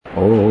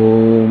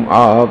ॐ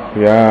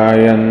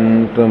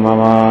आप्यायन्तु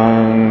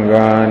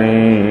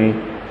ममाङ्गानि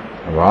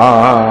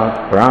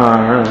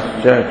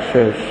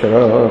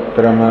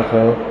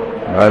वाक्प्राणश्चक्षुश्रोत्रमथो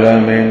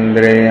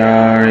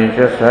बलमिन्द्रियाणि च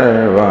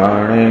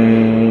सर्वाणि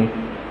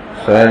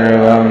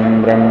सर्वं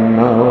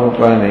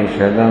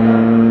ब्रह्मोपनिषदम्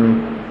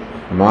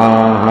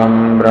माहं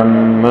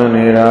ब्रह्म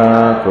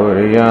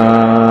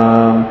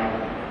निराकुर्याम्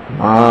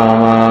मा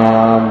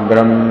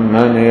ब्रह्म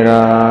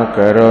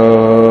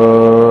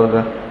निराकरोत्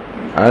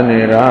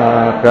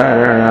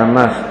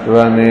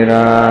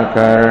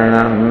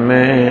अनिराकरणमस्त्वनिराकरणं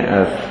मे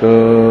अस्तु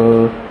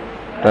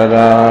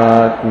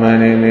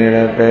तदात्मनि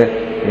निरते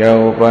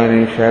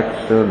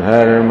यौपनिषत्सु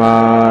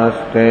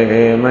धर्मास्ते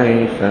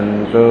मयि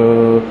सन्तु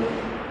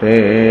ते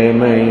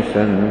मयि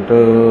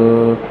सन्तु।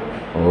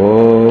 ॐ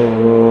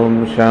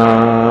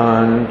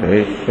शान्ति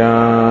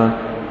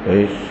शान्ति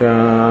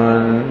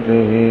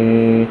शान्तिः।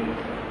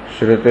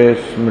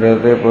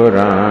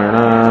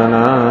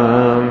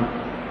 श्रुतिस्मृतिपुराणानाम्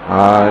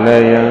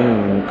आलयं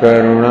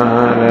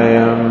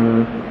करुणालयं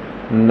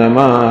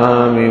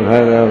नमामि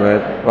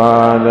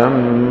भगवत्पादं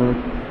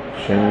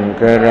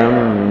शङ्करं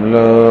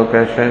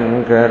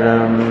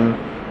लोकशङ्करं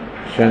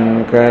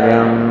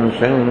शङ्करं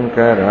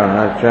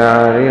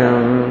शङ्कराचार्यं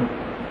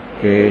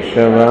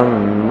केशवं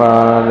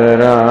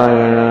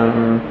बादरायणं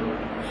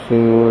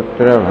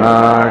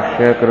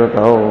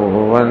सूत्रभाष्यकृतौ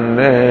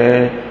वन्दे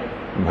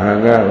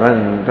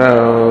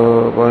भगवन्तौ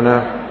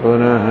पुनः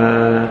पुनः।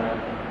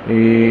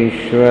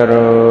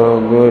 ईश्वरो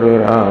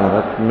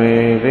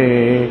गुरुरात्मेति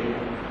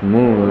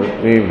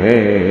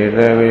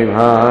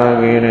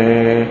मूर्तिभेदविभागिने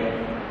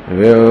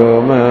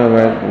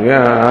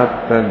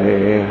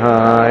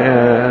व्योमवद्व्याप्तदेहाय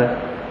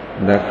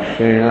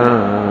दक्षिणामूर्तये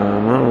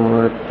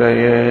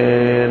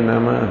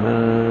नमः।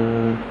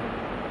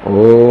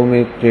 ॐ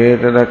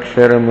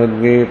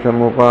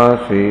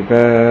इत्येतदक्षरमुद्गीतमुपासीत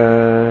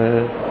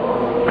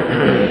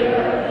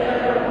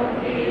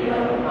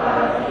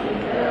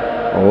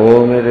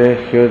ॐ इति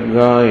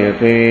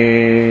ह्युद्गायते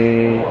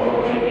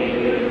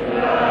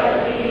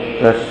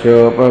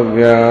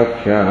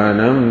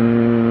तस्योपव्याख्यानम्।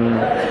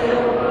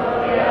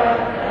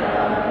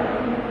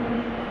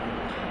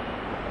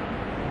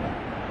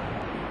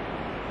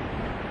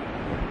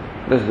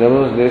 There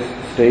was this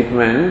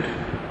statement,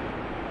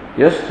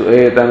 yastu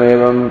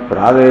etamevam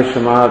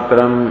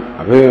pradeshmatram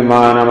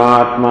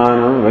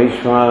abhimanam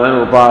vaishmadan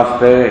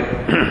upaste.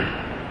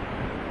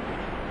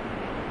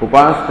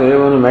 Upaste,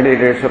 one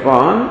meditates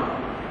upon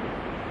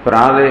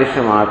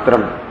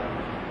pradeshamatram,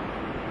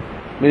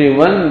 meaning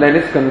one that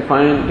is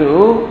confined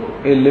to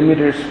a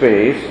limited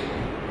space,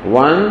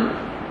 one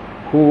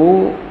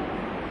who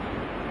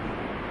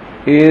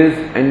is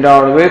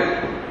endowed with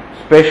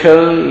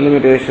special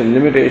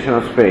limitation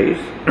of space.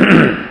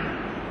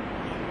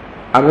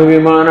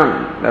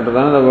 Abhivimanam, that is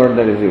another word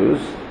that is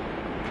used.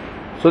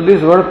 So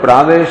this word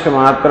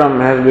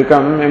pradeshamatram has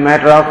become a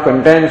matter of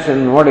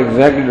contention. What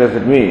exactly does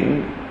it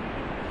mean?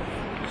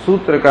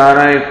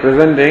 Sutrakara is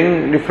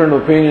presenting different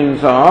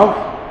opinions of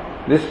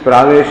this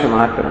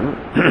pradeshamatram.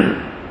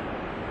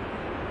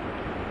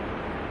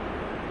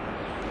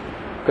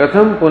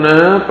 Katham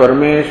punah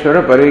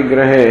parmeshwara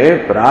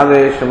parigrahe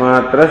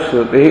pradeshamatra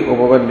shruti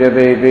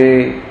upapadyate iti.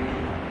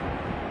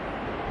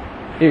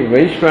 If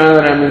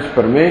Vaishvanara means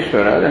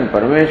Parmeshwara, then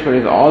Parmeshwara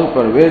is all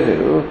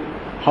pervasive.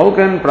 How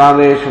can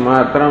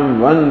pradeshamatram,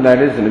 one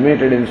that is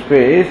limited in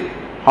space,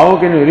 how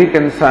can you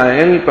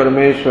reconcile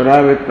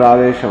Parmeshwara with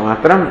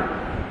pradeshamatram?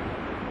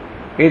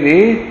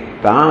 Iti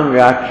tam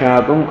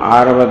vyakshyatum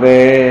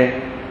arvate.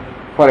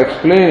 For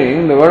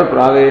explaining the word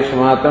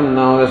pradeshamatram,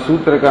 now the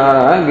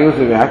Sutrakara gives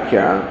a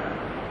vyakya.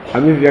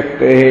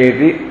 Abhivyaktehe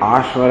iti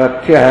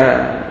ashvaratyah.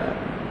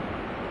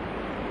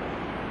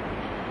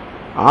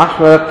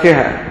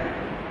 Ashvaratyah.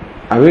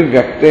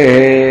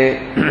 Abhivyaktehe.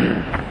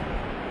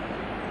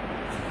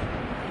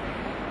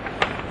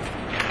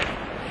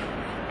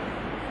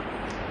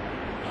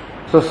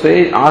 So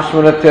say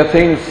Ashvaratya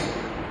thinks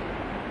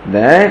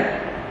that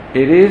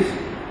it is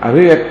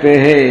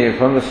Abhivyaktehe,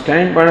 from the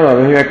standpoint of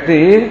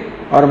Abhivyakti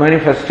or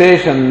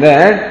manifestation,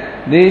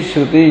 that the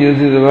Shruti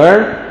uses the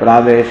word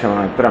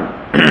Pradeshamatram.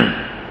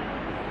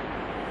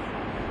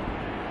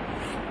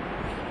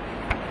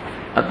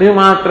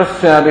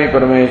 Atimatrasyapi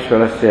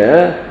Parameshwarasya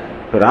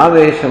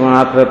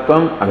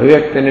Pradeshamatratvam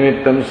Abhivyakti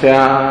nimittam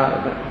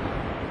syad.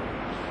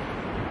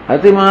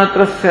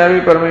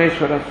 Atimatrasyapi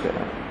Parameshwarasya.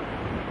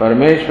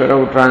 Parameshwara,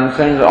 who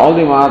transcends all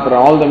the matra,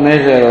 all the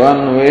measure,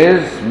 one who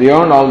is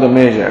beyond all the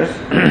measures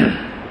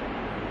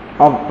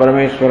of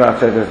Parameshwara,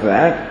 such as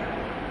that,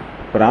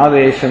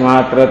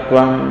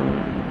 Pradeshamatratvam,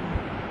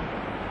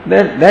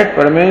 that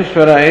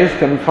Parameshwara is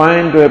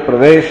confined to a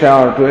pradesha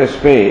or to a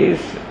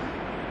space,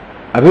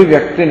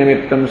 Abhivyakti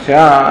nimittam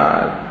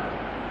syad.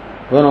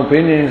 One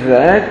opinion is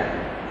that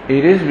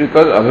it is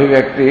because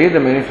Abhivyakti, the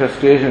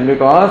manifestation,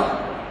 because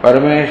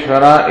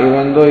Parameshwara,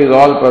 even though he is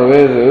all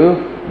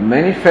pervasive,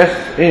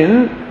 manifests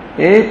in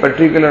a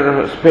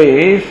particular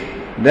space,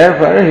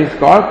 therefore he is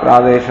called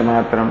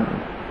Pradeshamatram.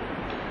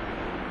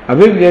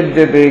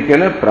 Abhivyajyate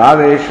kila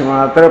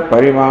Pradeshamatra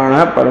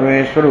parimana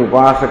Parameshwara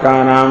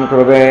upasakanam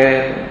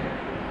krute.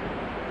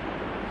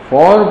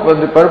 For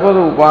the purpose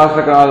of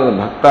upasaka, the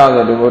bhakta,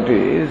 the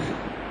devotees,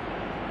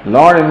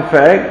 Lord in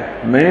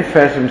fact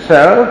manifests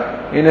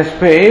himself in a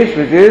space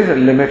which is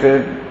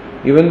limited,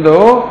 even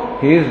though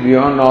he is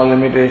beyond all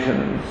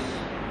limitations.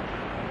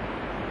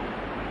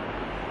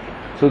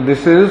 So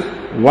this is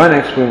one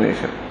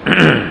explanation.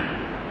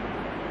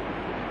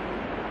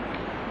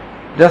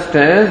 Just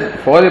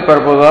as for the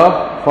purpose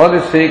of, for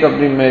the sake of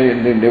the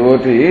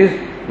devotees,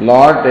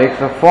 Lord takes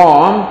a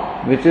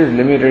form which is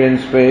limited in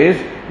space,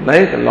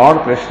 like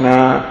Lord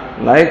Krishna,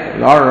 like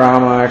Lord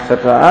Rama,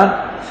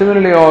 etc.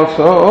 Similarly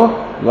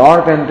also,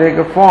 Lord can take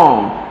a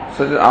form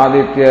such as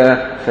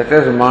Aditya, such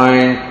as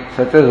mind,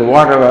 such as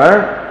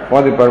whatever,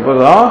 for the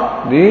purpose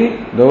of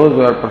those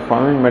who are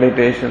performing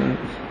meditations.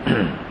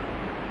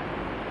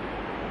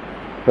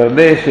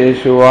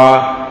 Pradesheshu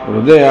va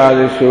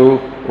hrudayadishu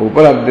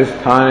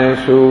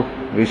upalabdhisthaneshu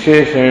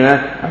visheshena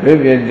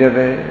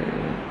abhivyajyate.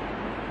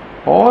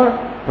 Or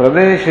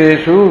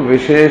pradesheshu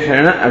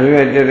visheshena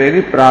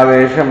abhivyajyate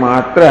pradesha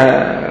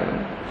matra.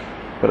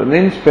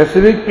 In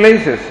specific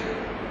places,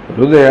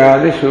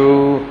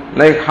 hrudayadishu,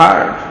 like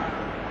heart.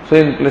 So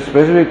in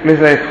specific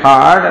places like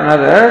heart and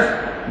others,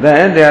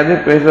 then they are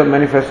the place of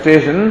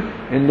manifestation.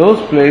 In those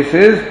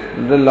places,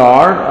 the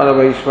Lord or the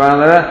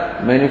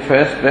Vaishvanara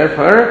manifests.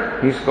 Therefore,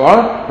 he is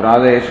called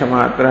Pradesha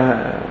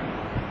Matra.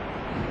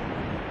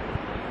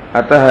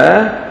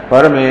 Atah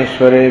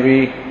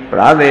Parameshwarevi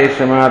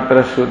Pradesha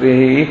Matra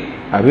Shruti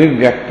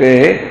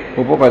Abhivyakte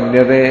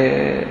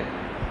Upapadyate.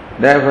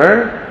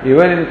 Therefore,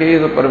 even in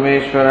case of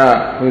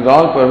Parameshwara, who is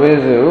all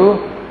pervasive,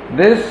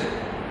 this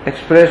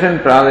expression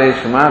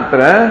Pradesha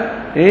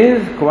Matra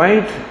is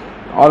quite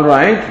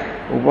alright.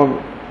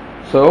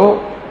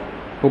 So,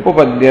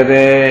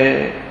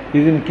 Upapadyate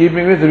is in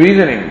keeping with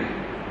reasoning.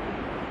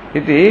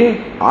 Iti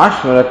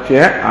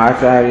Ashmarakshya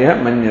Acharya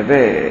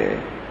Manyate.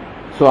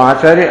 So,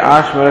 Acharya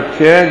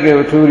Ashmarakshya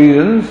gave two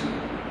reasons.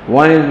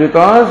 One is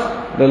because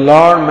the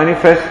Lord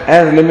manifests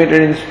as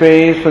limited in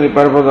space for the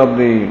purpose of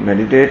the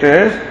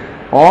meditators,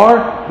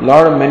 or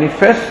Lord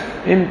manifests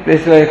in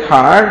places like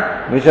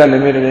heart which are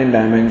limited in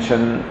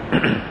dimension.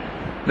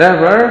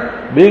 Therefore,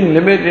 being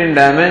limited in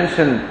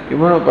dimension,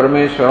 even of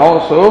Parameshwar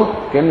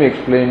also can be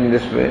explained in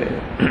this way.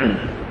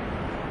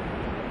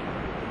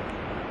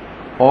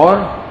 Or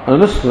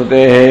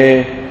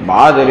Anusmrute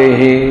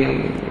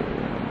Bhadarehi.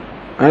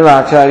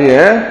 Another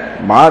Acharya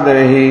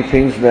Bhadarehi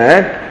thinks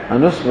that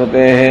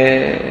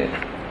Anusmrute,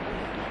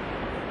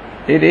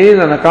 it is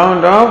on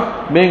account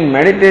of being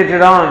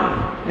meditated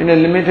on in a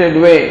limited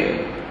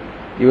way.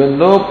 Even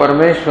though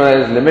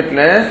Parameshwara is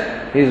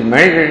limitless, he is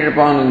meditated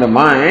upon in the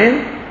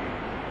mind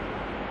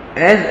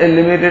as a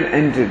limited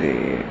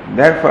entity.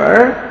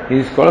 Therefore, he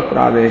is called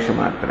Pradesha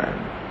Matra.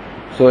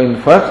 So in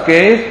first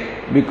case,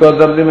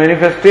 because of the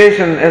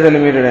manifestation as a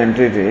limited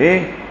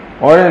entity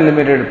or in a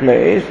limited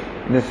place.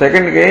 In the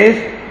second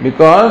case,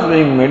 because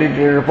being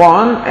meditated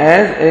upon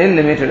as a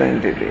limited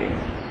entity.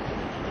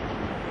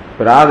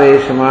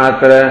 Pradesha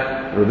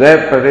Matra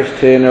Hruday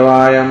Pratishtena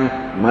Vayam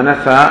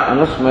Manasa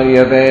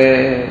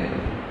Anusmaryate.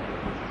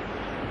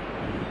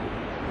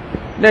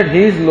 That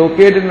he is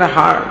located in the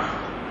heart.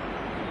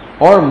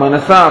 Or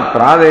Manasa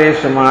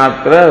Pradesha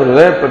Matra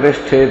Hruday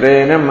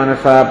Pratishtena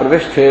Manasa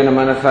Pratishtena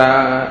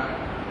Manasa.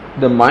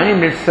 The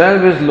mind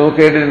itself is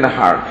located in the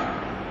heart.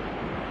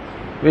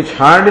 Which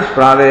heart is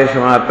Pradesha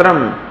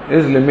Matram,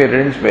 is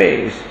limited in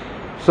space.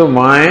 So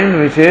mind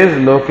which is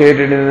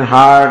located in the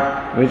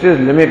heart, which is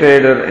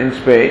limited in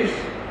space,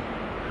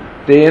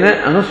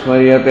 Tena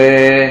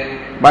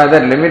Anusmaryate. By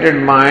that limited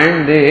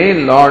mind, the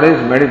Lord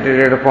is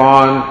meditated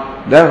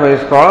upon. Therefore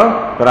is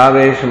called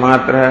Pradesha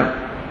Matra.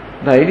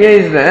 The idea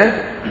is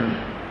that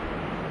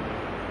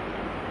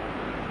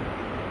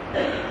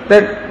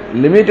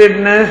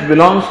limitedness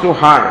belongs to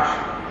heart.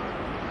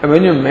 And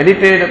when you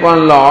meditate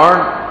upon Lord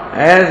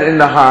as in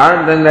the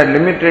heart, then that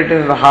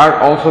limitedness of the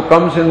heart also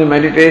comes in the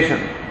meditation.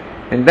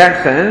 In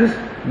that sense,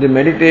 the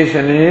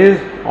meditation is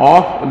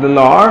of the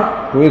Lord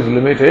who is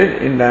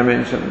limited in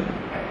dimension.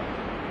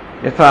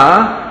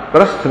 Yatha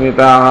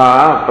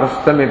prasthamitaha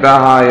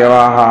prasthamitaha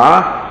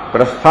yavaha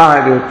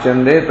prasthādi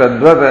uchyande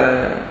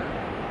tadvat.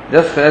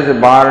 Just as a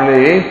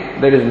barley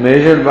that is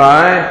measured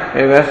by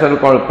a vessel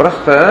called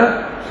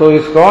prastha, so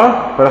is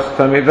called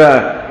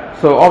prasthamita.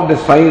 So of the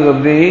size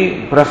of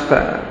the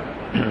prastha.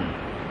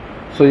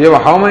 So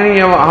how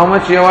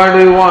much yava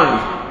do you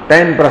want?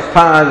 10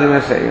 prasthas, you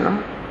may say,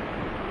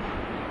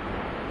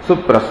 So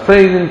prastha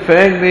is in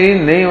fact the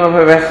name of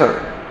a vessel,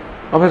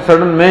 of a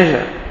certain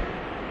measure.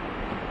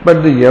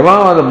 But the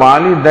yava or the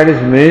barley that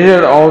is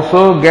measured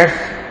also gets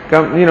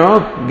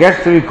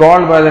to be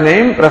called by the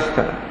name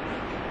prastha.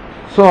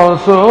 So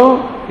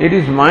also it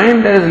is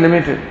mind that is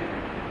limited.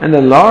 And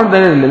the Lord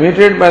that is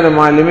limited by the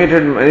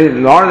limited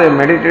Lord that is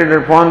meditated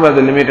upon by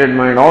the limited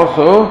mind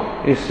also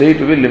is said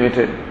to be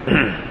limited.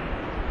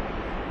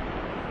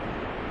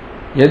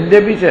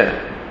 Yadyapi cha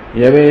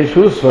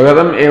yaveshu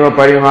swagatam eva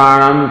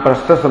parimanam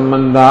prastha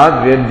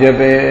sambandhat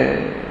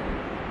vyajyate.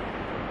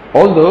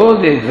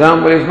 Although the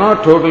example is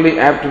not totally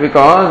apt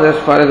because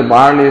as far as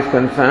barley is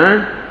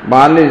concerned,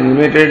 barley is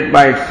limited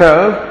by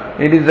itself,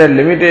 it is the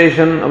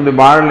limitation of the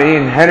barley,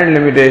 inherent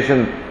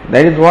limitation.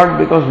 That is what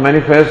becomes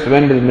manifest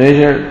when it is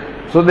measured,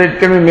 so that it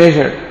can be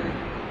measured.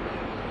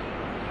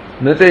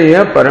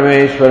 Nateya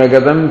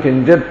Parameshwaragatam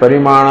Kinjat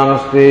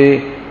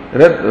Parimanamasti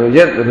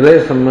Yat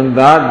Hridaya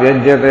Sambandhat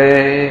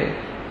Vyajyate.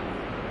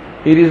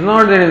 It is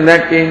not that in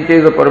that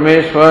case of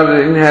Parameshwar,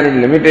 the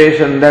inherent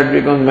limitation that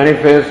becomes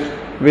manifest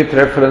with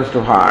reference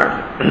to heart.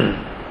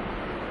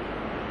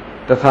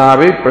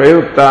 तथापि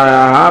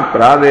प्रयुक्तायाः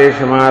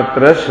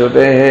प्रादेशमात्र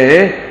श्रुतेः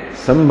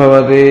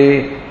संभवति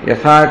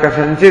यथा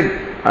कथंचित्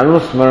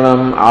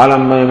अनुस्मरणम्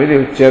आलम्बनमिति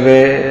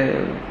उच्यते.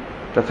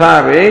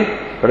 तथापि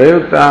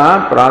प्रयुक्ताः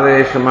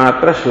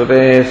प्रादेशमात्र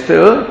श्रुतेः,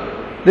 still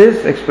this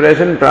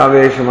expression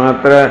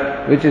प्रादेशमात्र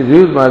which is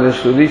used by the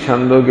Shruti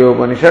Chandogya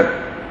Upanishad,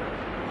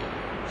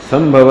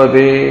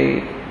 संभवति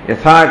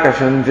यथा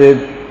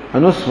कथंचित्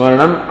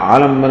अनुस्मरणम्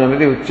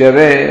आलम्बनमिति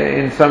उच्यते.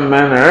 In some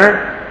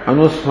manner,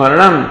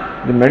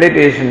 Anusmaranam, the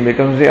meditation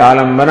becomes the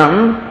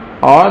alambanam,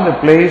 or the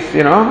place,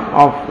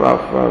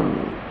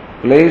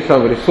 place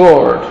of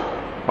resort,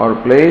 or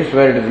place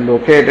where it is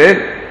located.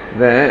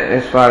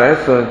 As far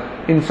as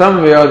in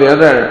some way or the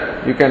other,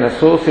 you can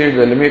associate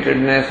the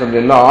limitedness of the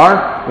Lord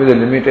with the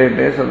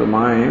limitedness of the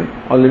mind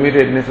or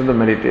limitedness of the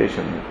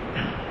meditation.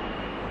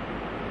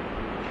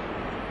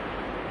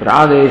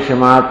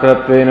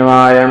 Pradeshamatrattvena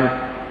vayam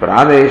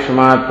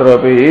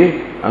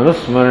pradeshamatrophi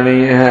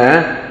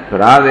anusmaraniyah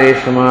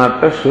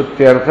Pradeshamatra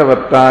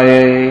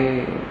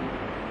Shrutyarthavattāyai.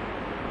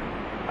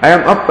 I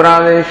am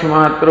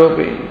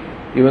apradeshamatropi.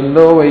 Even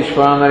though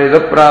Vaishvānara is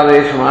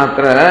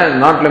apradeshamatra,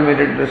 not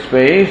limited to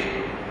space,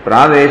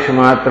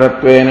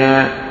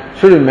 pradeshamatrattvena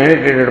should be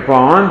meditated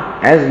upon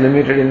as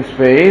limited in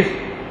space,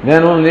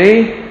 then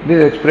only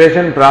this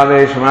expression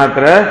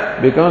pradeshamatra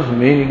becomes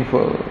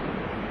meaningful.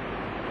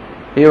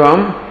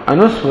 Evam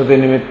anusmriti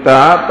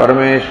nimitta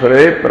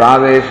parameshware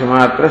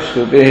pradeshamatra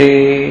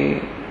shruti.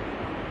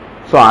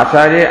 So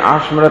Acharya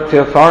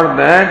Ashmaratya thought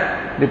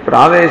that the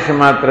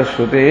Pradeshamatra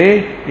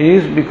Shruti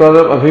is because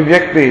of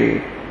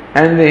Abhivyakti,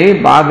 and the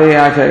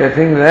Bhadaya Acharya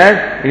thinks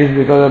that it is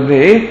because of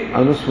the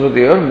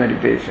Anusmriti or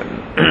meditation.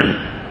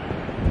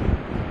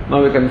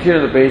 Now we continue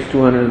to page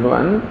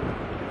 201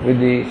 with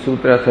the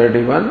Sutra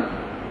 31.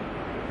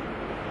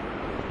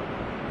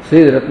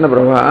 Sri Ratna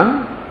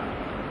Prabha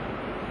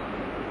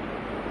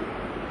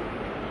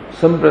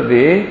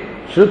Samprati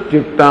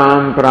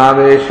Shrutyuktam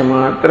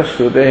Pradeshamatra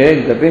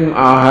Shrutehe Gatim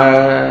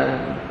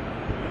Aha.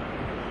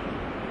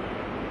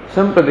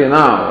 Sampati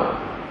now.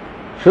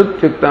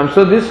 Shrutyuktam.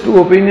 So these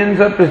two opinions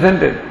are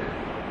presented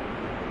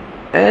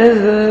as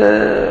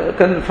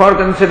for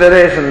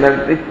consideration,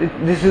 that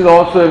this is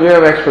also a way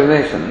of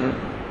explanation.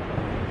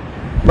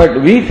 But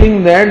we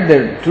think that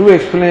the true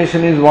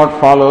explanation is what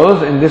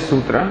follows in this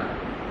sutra.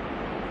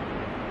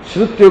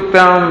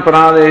 Shrutyuktam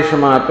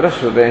Pradeshamatra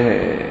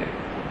Shrutehe.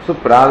 So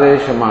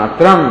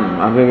Pradeshamatram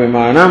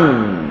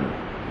Abhivimanam.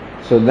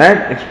 So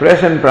that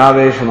expression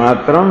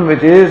Pradeshamatram,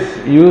 which is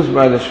used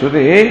by the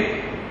Shruti,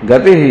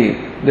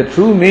 Gatihi, the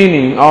true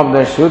meaning of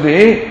the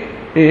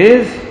Shruti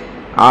is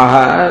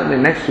Aha. The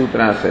next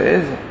sutra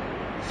says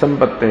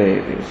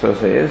Sampattehe. So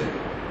says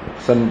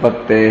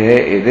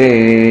Sampattehe ide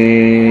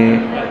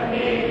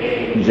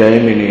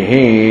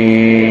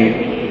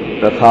Jaiminihi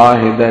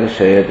Tathahi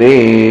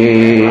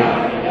Darshayati.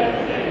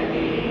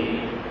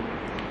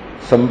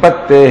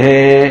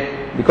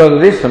 Sampattehe, because of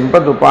this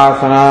Sampat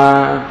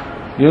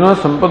Upasana. You know,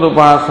 Sampat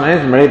Upasana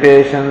is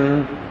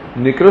meditation.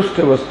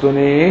 Nikrushta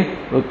Vastuni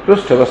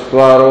Utkrushta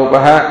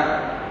Vastvaropaha.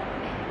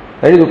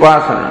 That is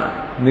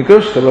Upasana.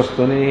 Nikrushta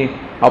Vastuni.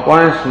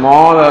 Upon a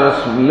small or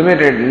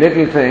limited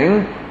little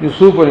thing, you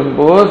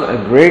superimpose a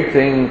great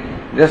thing.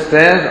 Just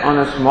as on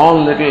a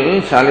small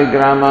little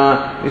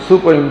shaligrama, you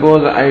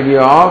superimpose the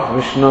idea of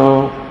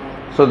Vishnu.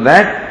 So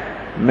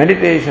that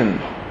meditation,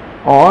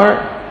 or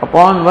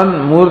upon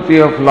one murti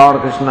of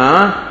Lord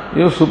Krishna,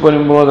 you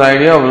superimpose the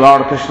idea of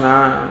Lord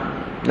Krishna.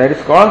 That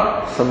is called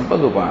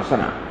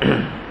Sampadupasana.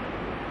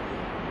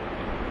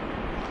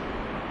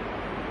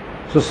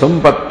 So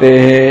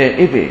Sampattehe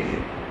iti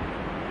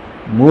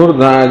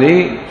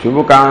Murdhadi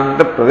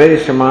Shubhukanta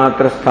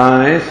Pradeshamatra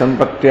Sthane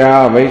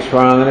Sampatya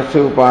Vaishvanarasya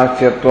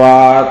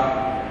Upasyatvat.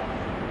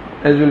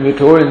 As will be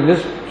told in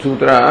this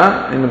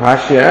sutra, in the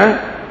Bhashya,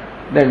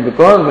 that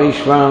because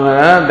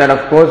Vaishvanara, that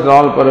of course is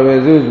all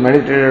pervasive, is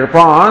meditated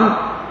upon,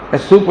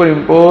 is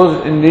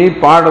superimposed in the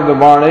part of the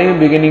body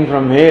beginning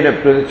from head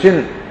up to the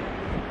chin.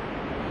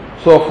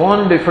 So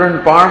upon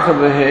different parts of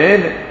the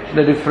head,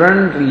 the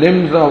different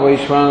limbs of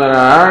Vaishvanara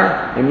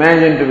are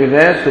imagined to be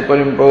there,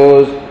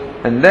 superimposed,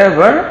 and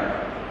therefore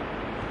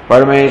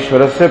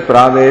Parameshwarasya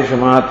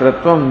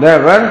Pradeshamatratvam,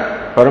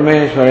 therefore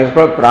Parameshwara is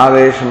called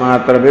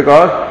Pradeshamatra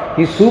because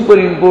he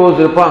superimposed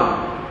upon.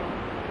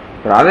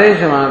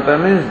 Pradeshamatra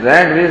means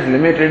that which is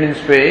limited in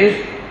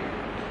space.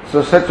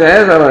 So such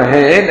as our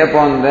head,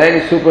 upon that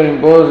is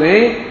superimposed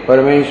the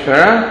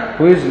Parameshwara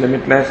who is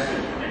limitless.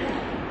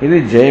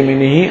 Iti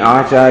Jaiminihi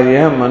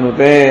Acharya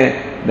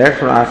Manute.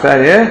 That's what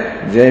Acharya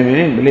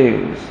Jaimini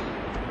believes.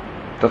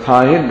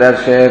 Tathahi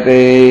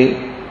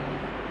Darshayate.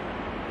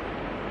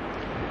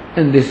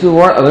 And this is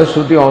what other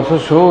Shruti also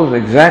shows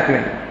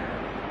exactly.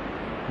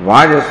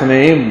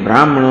 Vajasane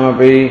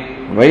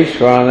Brahmanapi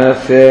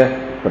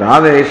Vaishvanarasya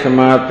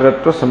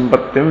Pradeshamatratva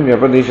Sampattim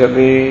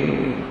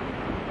Vyapadishati.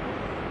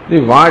 The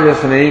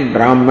Vajasane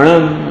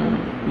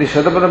Brahmanam, the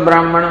Shatapada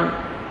Brahmana,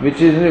 which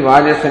is in the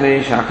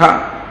Vajasane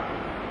Shakha.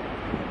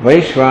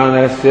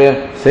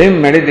 Vaishvanarasya,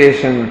 same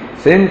meditation,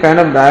 same kind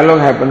of dialogue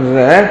happens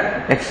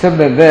there, except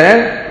that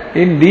there,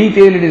 in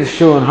detail it is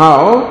shown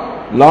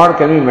how Lord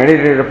can be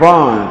meditated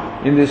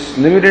upon in this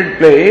limited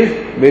place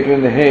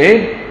between the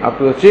head up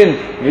to the chin,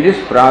 which is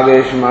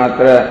Pradesh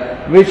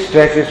Matra, which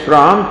stretches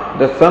from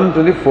the thumb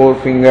to the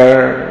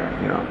forefinger.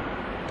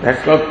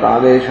 That's called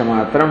Pradesh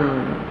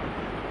Matram.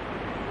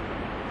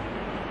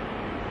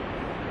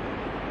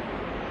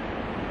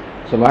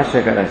 So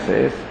Bhashyakara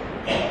says,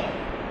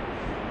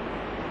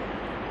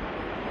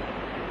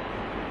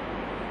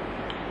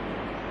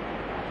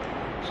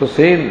 so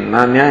say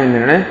Nanya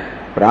Nirne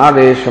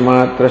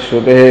Pradeshamatra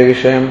Shrutehe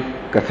Vishayam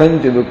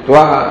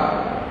Kathanchiduktva.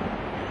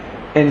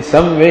 In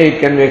some way it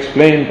can be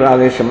explained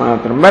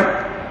Pradeshamatram, but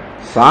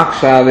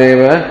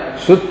Sakshadeva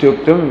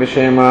Shrutyuktam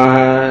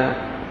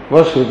Vishayamaha.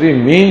 What Shruti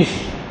means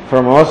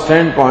from our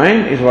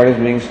standpoint is what is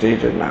being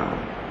stated now.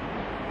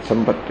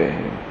 Sampatte.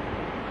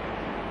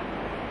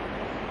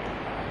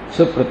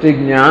 So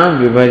pratigna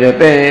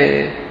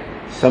vibhajate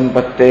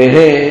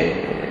sampattehe.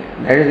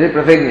 That is the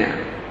pratigna.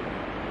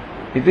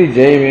 Iti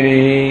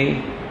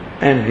jaimini.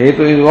 And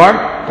hetu is what?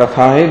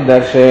 Tathahi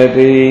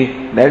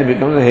darshayati. That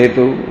becomes a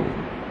hetu.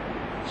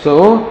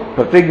 So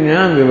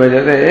pratigna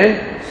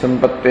vibhajate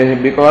sampattehe.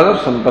 Because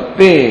of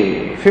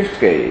sampatti. Fifth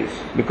case.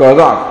 Because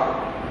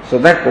of. So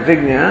that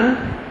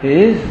pratigna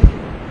is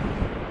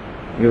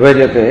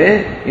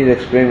vibhajate is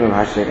explained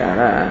by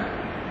Bhashyakara.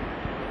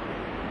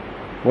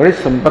 What is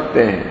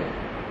sampatti?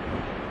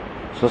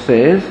 So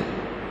says,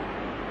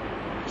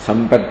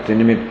 sampatti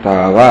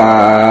nimittava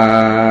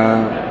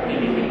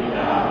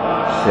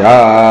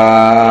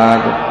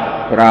syat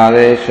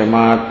pradesha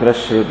matra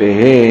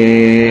shrutihi.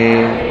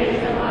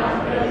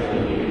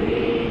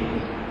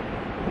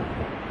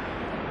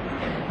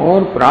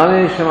 Or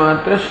pradesha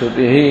matra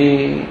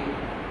shrutihi.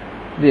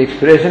 The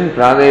expression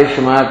pradesha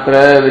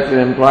matra, which is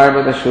employed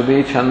by the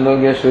shruti,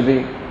 chandogya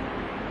shruti,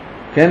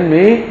 can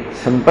be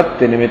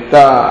sampatti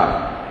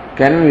nimitta.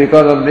 Can be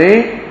because of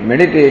the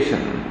meditation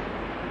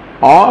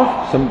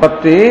of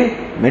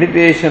sampatti,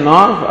 meditation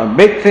of a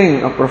big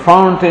thing, a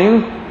profound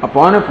thing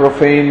upon a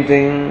profane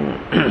thing.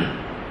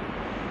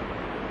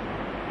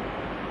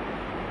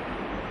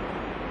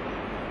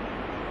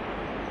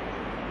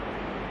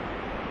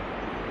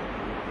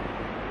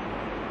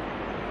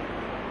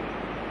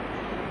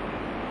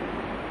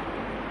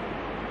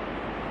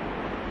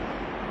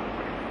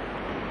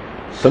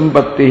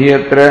 Sampatti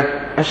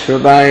atra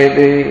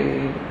ashrutayate.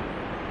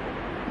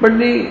 But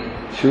the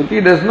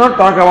Shruti does not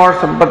talk about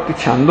sampatti.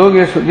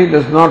 Chandogya Shruti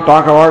does not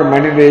talk about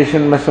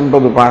meditation by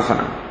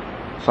sampadupasana.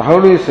 So how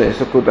do you say?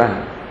 So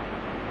kutah.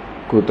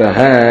 Kutah.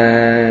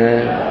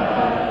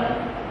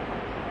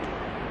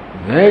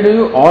 Where do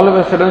you all of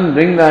a sudden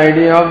bring the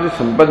idea of the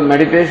sampad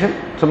meditation,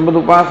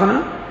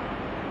 sampadupasana?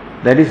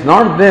 That is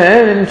not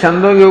there in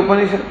Chandogya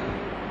Upanishad.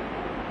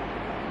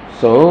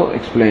 So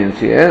explains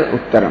here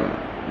Uttaram.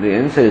 The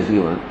answer is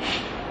given.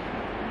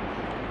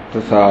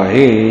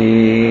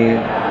 Tasahi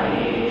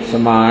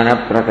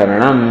Samana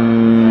Prakaranam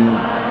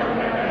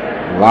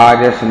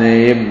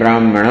Vajasneyi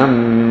Brahmanam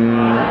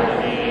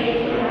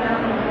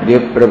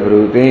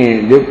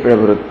Dyuprabhrutin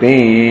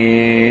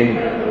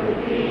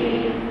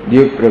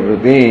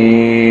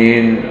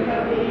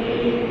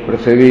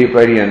Prithvi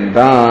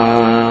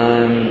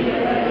Paryantan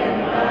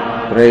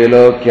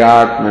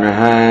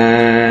Trailokyatmanaha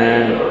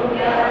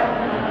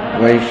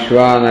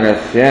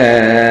Vaishwanarasya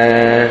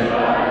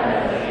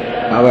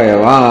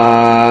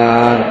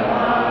Avayavan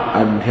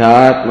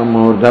Adhyatma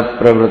Murdha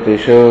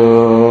Pravritishu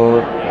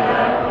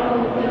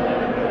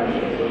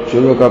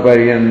Chubaka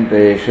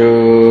Paryanteshu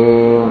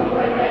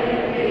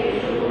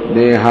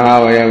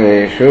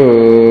Dehavayaveshu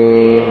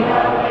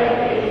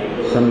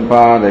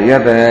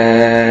Sampadayate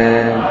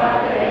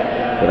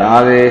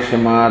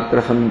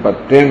Pradeshamatra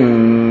Sampattim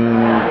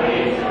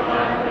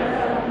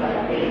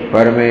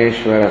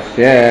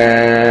Parameshwarasya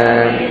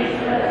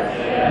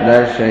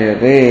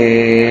Darshayate.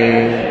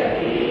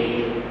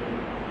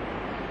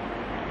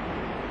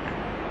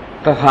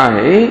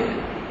 Tathai,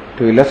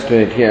 to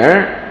illustrate here,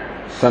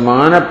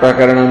 Samana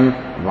Prakaranam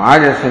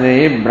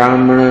Vajasane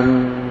Brahmanam.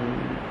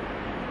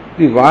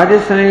 The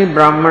Vajasane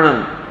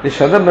Brahmanam, the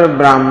Shadabra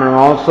Brahmanam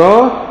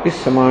also is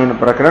Samana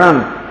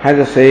Prakaranam, has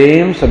the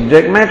same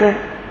subject matter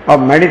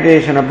of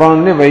meditation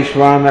upon the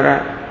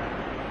Vaishwanara.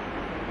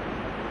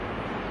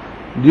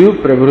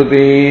 Dyu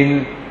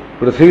Prabhutin,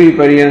 Prithvi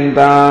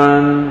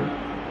Paryantan,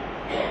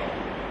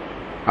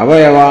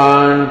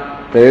 Avayavan,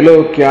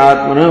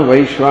 Trailokyatmana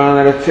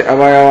Vaishwanarasya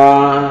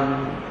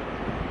Avayavan.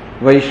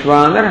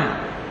 Vaishwanara,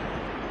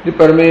 the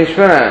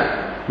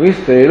Parameshwara, who is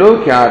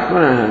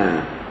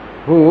Trailokyatmana,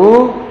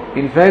 who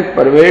in fact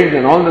pervades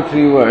in all the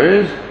three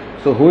worlds.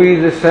 So who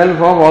is the self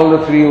of all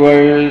the three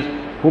worlds?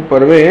 Who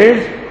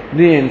pervades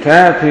the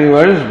entire three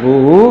words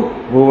Bhuhu,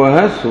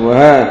 Bhuvaha,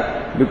 Suvaha.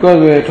 Because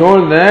we are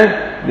told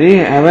that the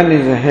heaven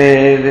is the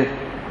head,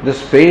 the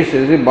space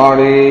is the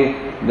body,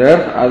 the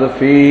earth are the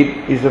feet,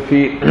 is the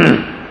feet.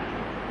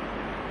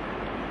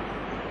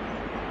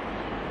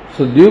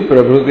 So Div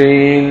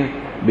Prabhutin,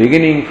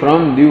 beginning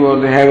from Div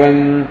of the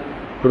heaven,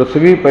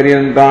 Prithvi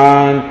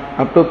Paryantan,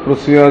 up to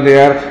Prithvi of the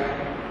earth,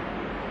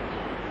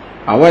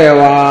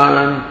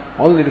 Avayavan,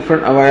 all the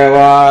different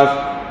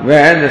Avayavas,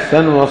 where the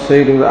sun was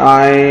said to the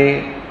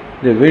eye,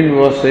 the wind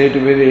was said to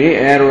be the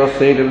air, was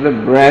said to be the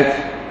breath,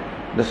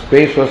 the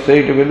space was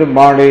said to be the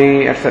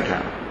body,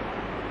 etc.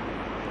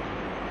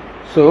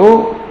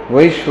 So,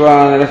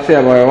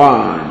 Vaishvanarasya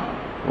Avayavan.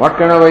 What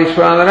kind of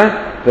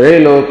Vaishvanara?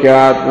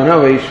 Trailokyatmana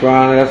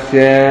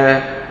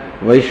Vaishvanarasya.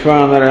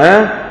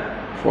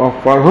 Vaishvanara,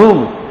 for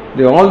whom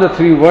all the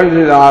three worlds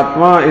is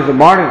Atma, is the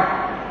body.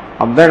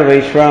 Of that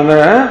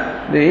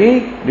Vaishvanara,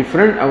 the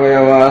different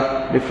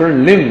avayavas,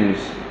 different limbs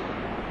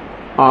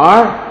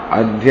are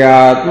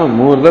Adhyatma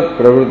Murda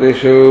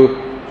Pravriteshu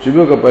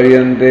Chibuka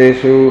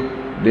Paryanteshu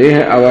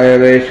Deha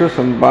Avayaveshu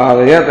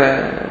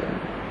Sampadayata.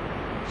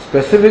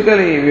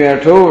 Specifically, we are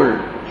told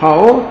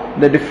how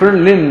the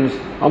different limbs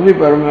of the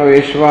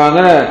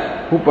Paramaveshvanara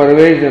who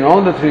pervades in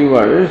all the three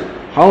worlds,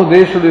 how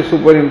they should be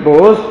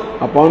superimposed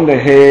upon the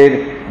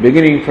head,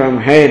 beginning from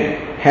hair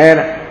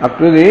up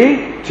to the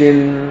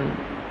chin.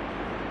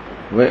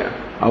 So,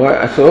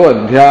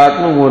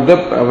 Adhyatma Murda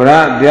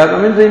Pravra,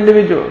 Adhyatma means the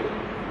individual.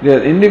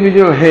 The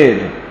individual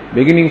head,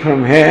 beginning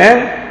from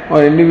hair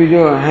or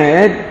individual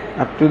head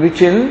up to the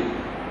chin,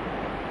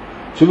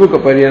 Chibuka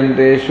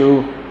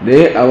Paryanteshu,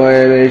 De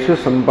Avayaveshu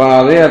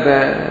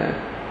Sampadayata,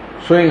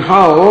 showing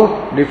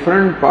how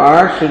different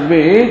parts should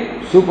be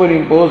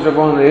superimposed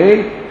upon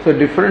so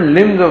different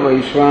limbs of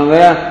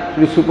Vaishvanara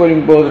should be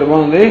superimposed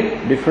upon the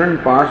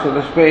different parts of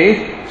the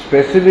space,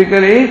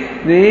 specifically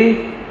the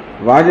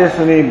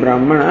Vajasani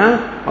Brahmana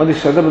or the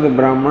Shatapada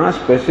Brahmana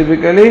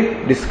specifically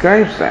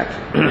describes that.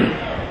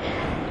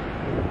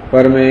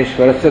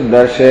 Parameshwarasya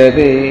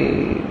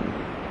darshayati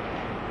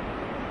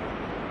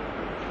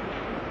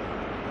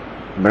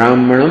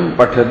Brahmanam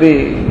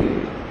pathati,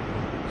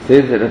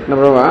 says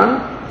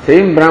Ratnaprabha,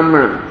 same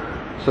Brahmana.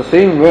 So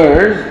same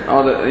words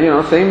or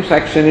the same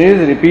section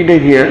is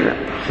repeated here.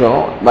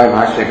 So by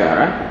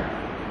Bhashyakara.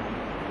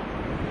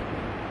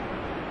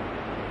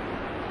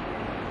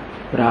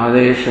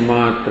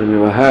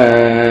 Pradeshamatramivaha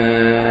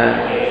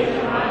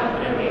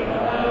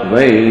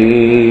Vai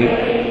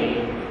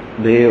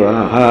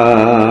Devaha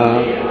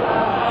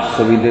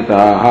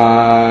Saviditaha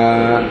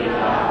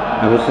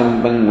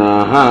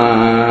Avisampannaha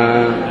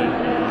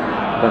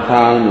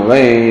Tathan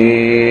Vai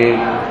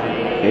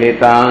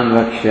Etan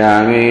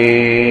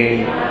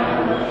Vakshyami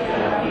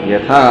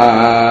Yatha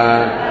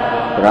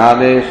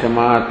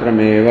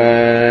Pradeshamatrameva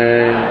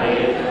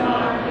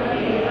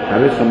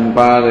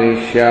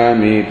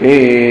Avisampadayishyamiti.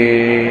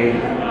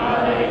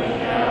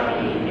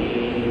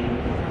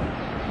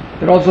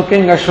 Then also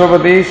King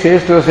Ashwapati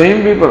says to the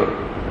same people,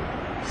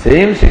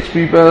 same 6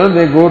 people,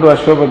 they go to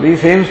Ashwapati,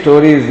 same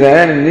story is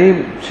there in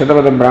the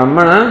Shatapada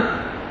Brahmana.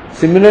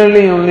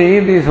 Similarly,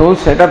 only this whole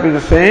setup is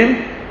the same,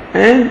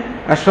 and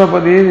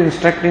Ashwapati is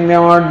instructing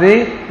them on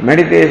the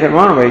meditation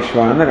on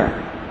Vaishvanara.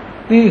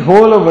 The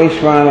whole of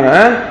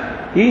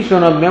Vaishvanara, each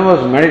one of them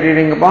was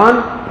meditating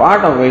upon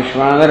part of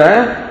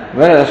Vaishvanara,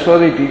 whereas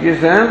Ashwapati teaches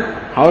them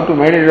how to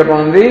meditate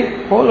upon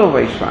the whole of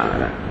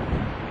Vaishvanara.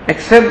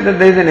 Except that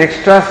there is an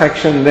extra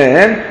section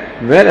there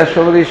where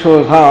Ashwapati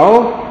shows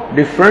how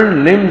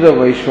different limbs of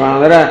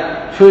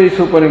Vaishvanara should be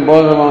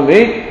superimposed upon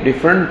the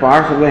different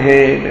parts of the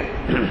head.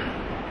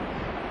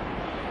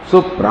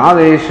 So,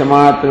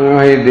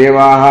 Pradeshamatramivahi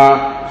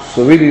Devaha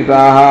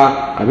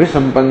Suviditaha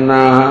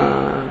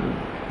Abhisampannaha,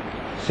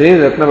 says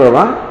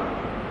Ratnaprabha,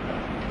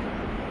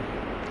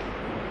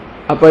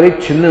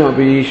 Aparichinnam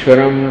api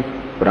Ishwaram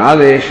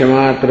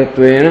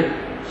Pradeshamatratvena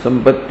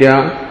Sampatya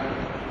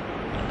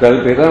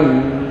Kalpitam.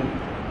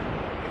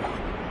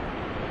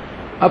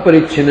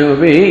 Aparichinam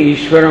api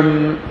Ishwaram.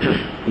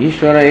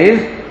 Ishvara is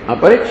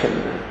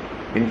aparichinna.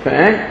 In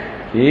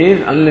fact, he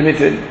is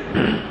unlimited.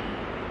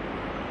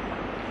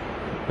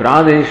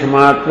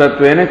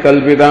 Pradeshamatratvena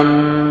Kalpitam.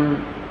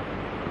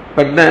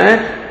 But that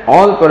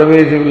all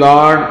pervasive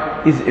Lord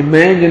is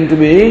imagined to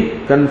be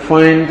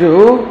confined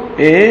to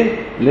a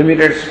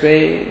limited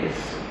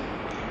space.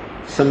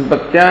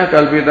 Sampatya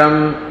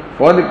Kalpitam,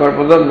 for the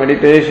purpose of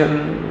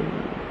meditation.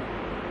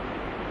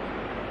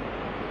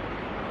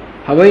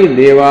 Havai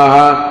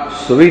Devaha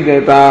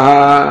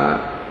Suvidetaha.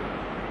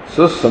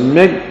 So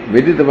Samyak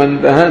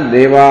Viditavantaha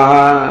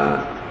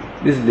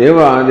Devaha. This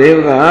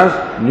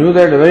Devatas knew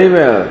that very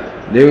well.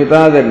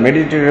 Devatas that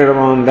meditated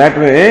upon that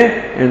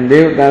way, and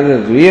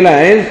Devatas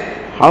realized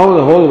how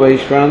the whole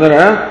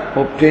Vaishvanara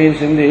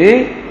obtains in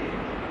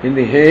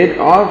the head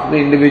of the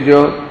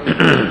individual.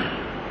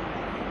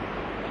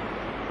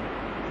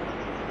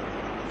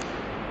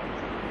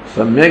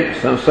 Samyak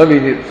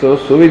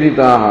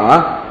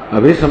Suviditaha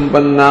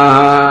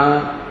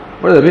Abhisampannaha.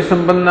 What is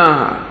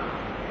Abhisampannaha?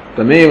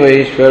 Tameva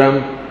Ishwaram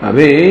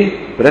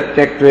Abhi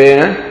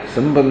Pratyaktveena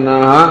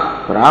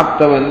Sampannaha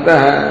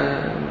Praptavantaha.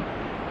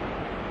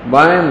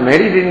 By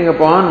meditating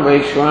upon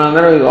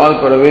Vaishvanara is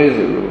all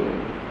pervasive.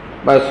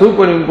 By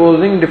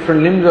superimposing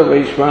different limbs of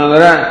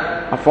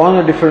Vaishvanara upon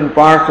the different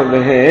parts of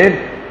the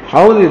head,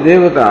 how the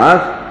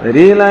devatas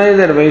realize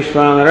that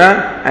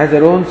Vaishvanara as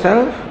their own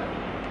self?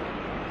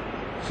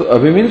 So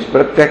Abhi means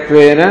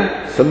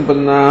Pratyaktveena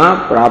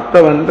Sampannaha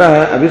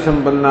Praptavantaha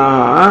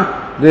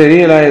Abhisampannaha. They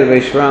realize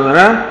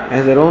Vaishvanara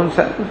as their own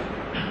self.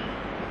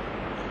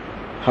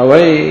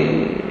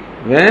 Havai,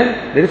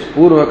 where there is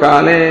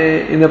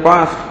Purvakale in the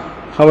past.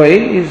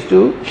 Havai is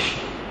to,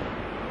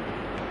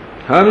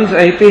 Hava means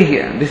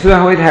Aitihya. This is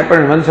how it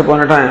happened once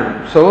upon a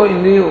time. So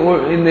in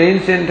the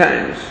ancient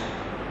times.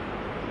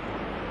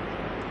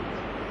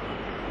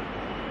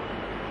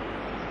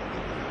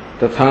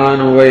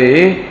 Tathanu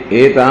vai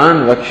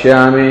etan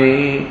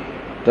vakshyami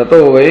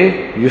tato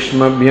vai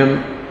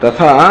yushmabhyam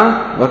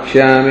tatha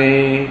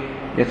vakshyami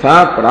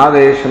yatha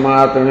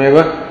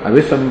pradeshamatameva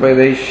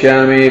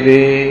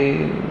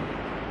abhisampadayishyameti.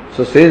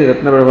 So says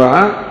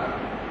Ratnaprabha,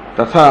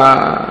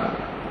 tatha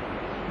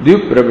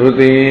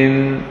Dyuprabhutin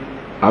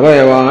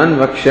avayavan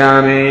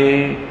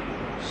vakshyami.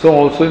 So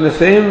also in the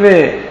same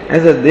way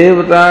as the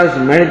devatas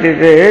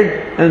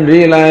meditated and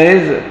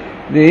realized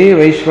the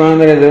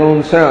Vaishvanara as their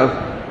own self,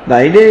 the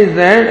idea is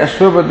that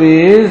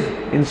Ashwapati is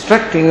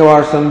instructing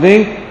about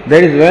something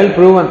that is well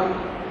proven.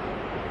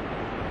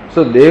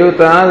 So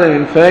devatas have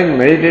in fact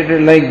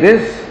meditated like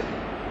this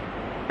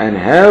and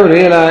have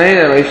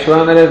realized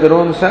Vaishvanara as their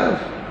own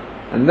self.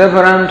 And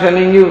therefore I am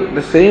telling you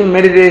the same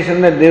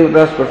meditation that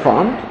devatas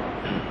performed.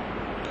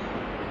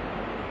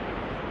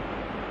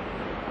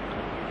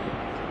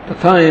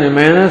 Tatha, in a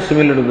manner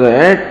similar to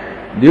that,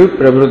 Dyut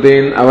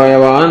Prabhutin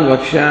Avayavan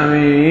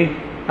Vakshyami.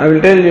 I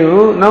will tell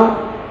you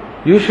now,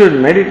 you should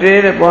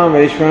meditate upon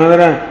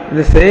Vaishvanara in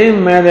the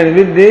same manner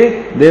with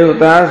the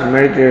devatas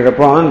meditated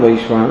upon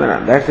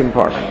Vaishvanara. That's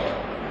important.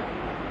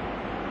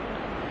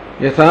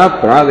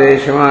 Yatha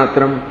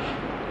Pradeshamatram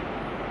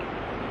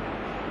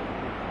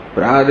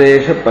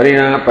Pradesha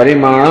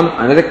Parimanam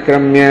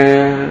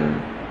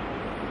Anadikramya.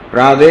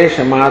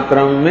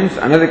 Pradeshamatram means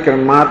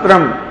Anadikram,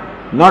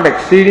 not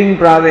exceeding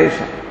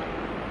Pradesha,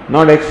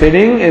 not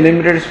exceeding a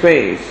limited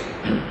space.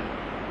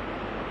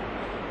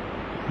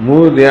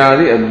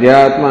 Murdyadi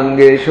Adhyatma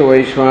Angeshu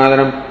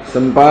Vaishvanaram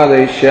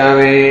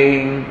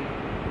Sampadayishyami.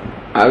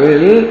 I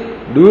will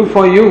do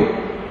for you.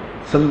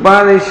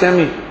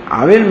 Sampadayishyami.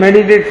 I will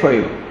meditate for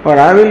you. Or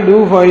I will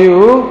do for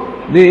you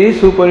the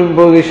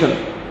superimposition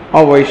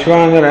of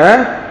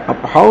Vaishvanara, of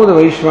how the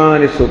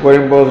Vaishvanara is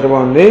superimposed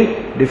upon the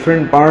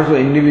different parts of the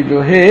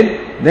individual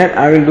head, that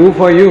I will do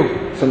for you.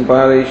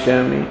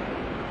 Sampadayishyami.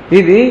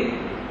 Iti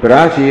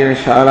Prachina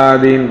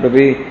Shaladin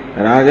Prati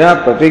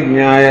Raja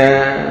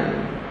Pratignyaya.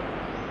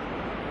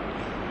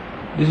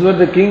 This is what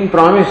the king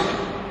promised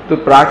to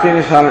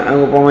Prachina Shala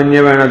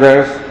Upamanyava and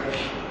others.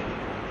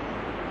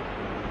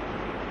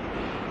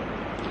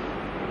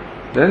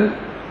 Then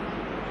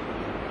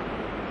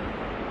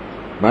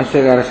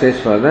Bhashyakara says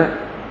further,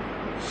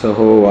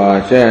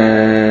 Sahovacha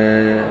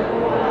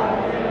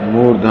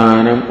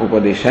Murdhanam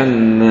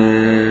Upadishan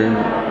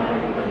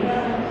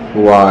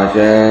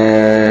Uvacha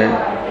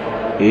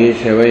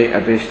Eshavai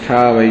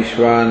Atishtha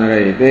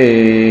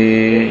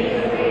Vaishvanaraite.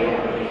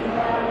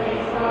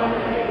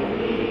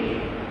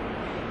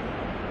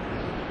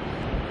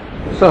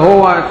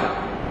 Sahovacha,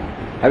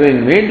 having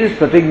made this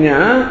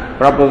pratignya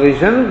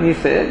proposition, he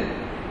said,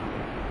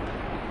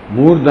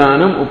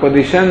 Murdhanam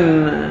Upadishan,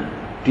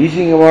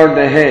 teaching about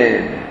the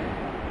head.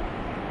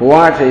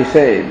 What he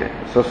said.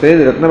 So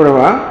says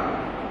Ratnaprabha,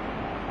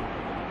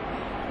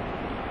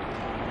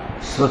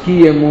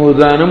 Swakiya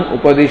Murdhanam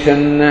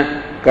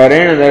Upadishan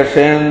Karena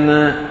Darshan,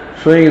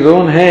 showing his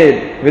own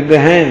head with the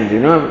hand,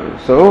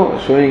 so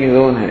showing his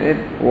own head.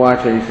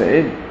 What he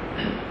said.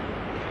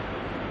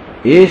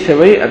 Esha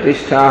vai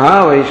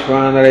atishtaha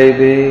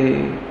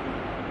Vaishvanaraiti.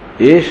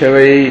 Esha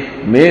vai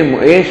me,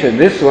 Esha,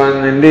 this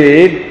one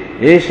indeed,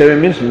 Esha vai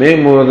means me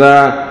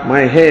murda,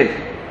 my head.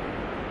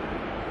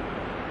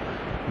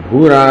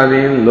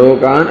 Bhuradin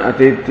lokan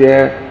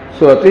atitya.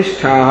 So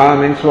atishtaha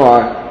means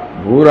what?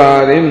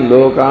 Bhuradin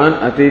lokan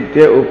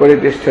atitya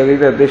uparitishthati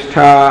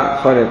atishtha.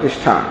 Sorry,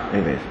 atishtha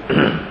it is.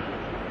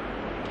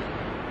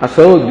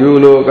 Asau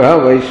dyulokaha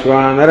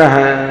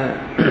Vaishvanaraha.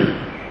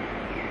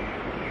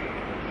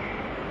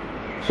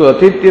 So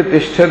atitya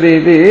tishtati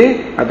iti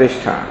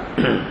atishtha.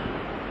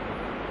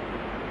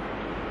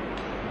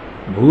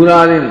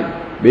 Bhuradin,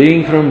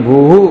 being from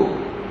Bhuhu.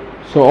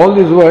 So all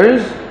these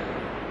words,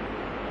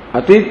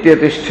 atitya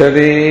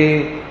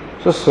tishtati.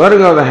 So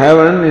Swarga of the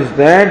heaven is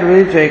that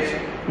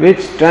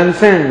which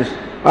transcends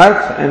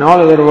earth and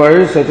all other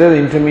worlds such as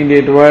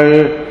intermediate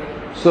world.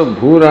 So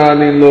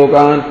Bhuradin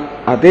lokan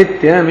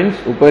atitya means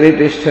upari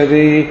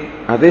tishtati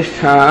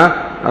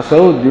atishtha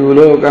asau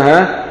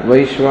dyulokaha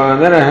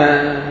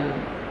Vaishvanaraha.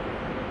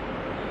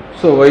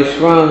 So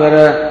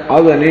Vaishvanara,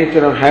 all the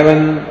nature of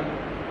heaven,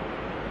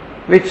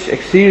 which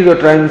exceeds or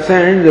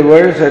transcends the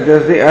world such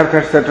as the earth,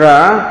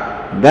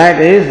 etc.,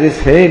 that is this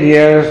head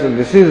here. So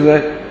this is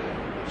the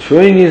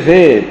showing his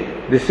head.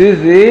 This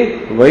is the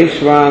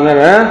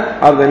Vaishvanara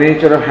of the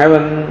nature of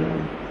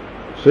heaven.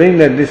 Showing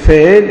that this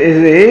head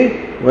is the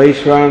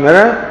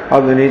Vaishvanara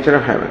of the nature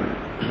of heaven.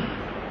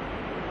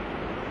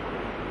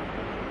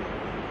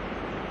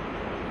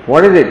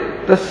 What is it?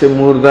 Tasya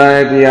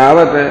murda iti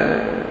yavat.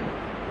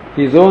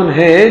 His own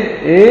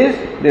head is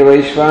the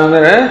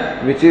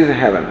Vaishvanara, which is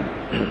heaven.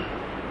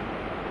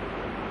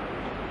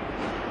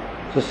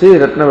 So see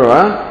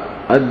Ratnaprabha,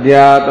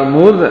 Adhyata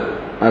murda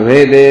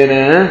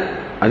abhedena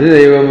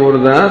adhideva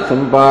murda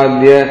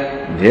sampadya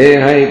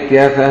jheha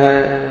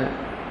ityatha.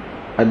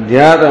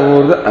 Adhyata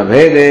murda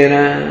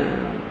abhedena.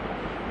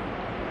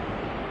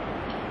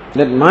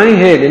 That my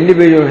head,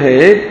 individual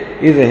head,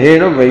 is the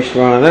head of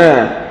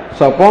Vaishvanara.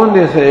 So upon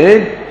this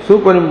head,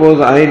 superimpose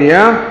the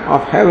idea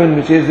of heaven,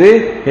 which is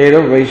the head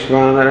of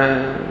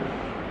Vaishvanara.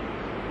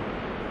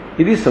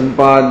 Iti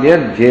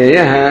sampadya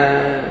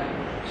jheya.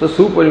 So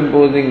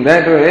superimposing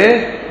that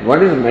way,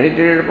 what is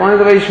meditated upon is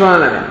the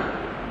Vaishvanara.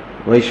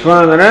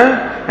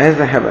 Vaishvanara as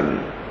the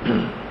heaven.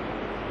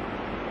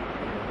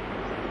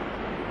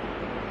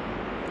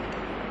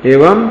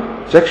 Evam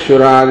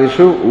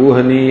chakshuradishu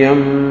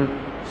uhaniyam.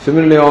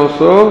 Similarly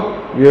also,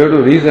 we have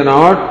to reason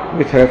out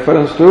with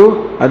reference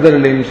to other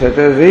limbs such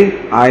as the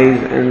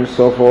eyes and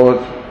so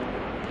forth.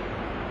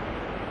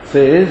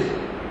 Says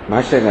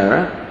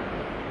Bhashyakara,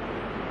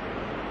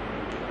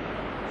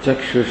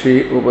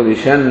 Chakshushi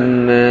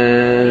upadishan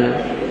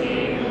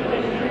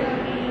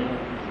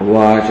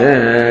vacha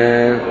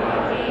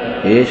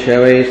esha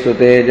vai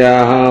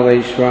sutejaha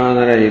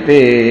vaishvanara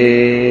iti.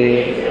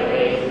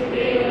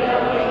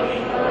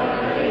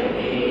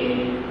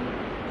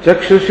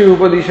 Chakshushi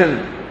upadishan,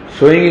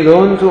 showing his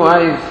own two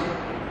eyes.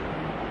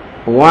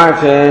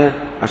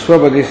 Vacha,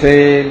 Ashwapati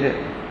said,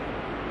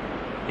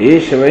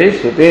 Esha vai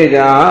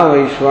sutejaha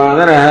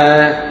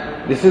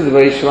vaishvanara. This is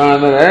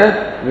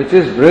Vaishvanara, which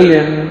is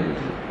brilliant,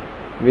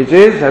 which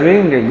is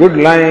having a good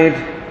light.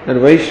 That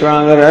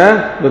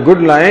Vaishvanara, the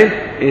good light,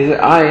 is the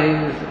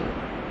eyes.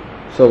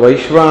 So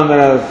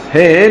Vaishvanara's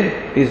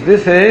head is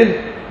this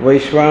head.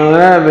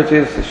 Vaishvanara, which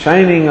is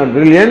shining or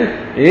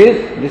brilliant,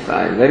 is this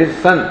eye. That is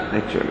sun,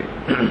 actually.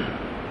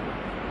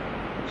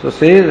 So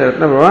says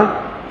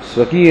Ratnaprabha,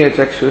 Swakiya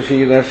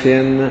chakshushi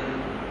darsyan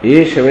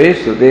esha vai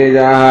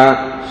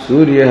sutejaha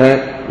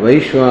suryaha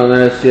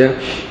vaishvanarasya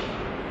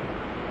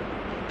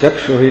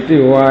chakshuhiti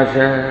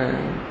uvacha.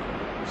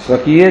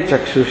 Swakiya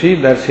chakshushi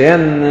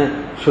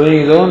darsyan, showing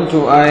his own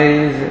two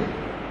eyes.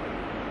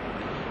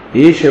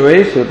 Esha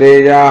vai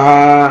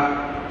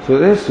sutejaha, so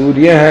this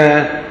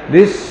suryaha,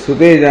 this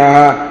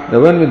sutejaha, the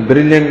one with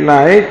brilliant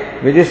light,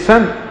 which is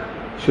sun,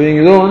 showing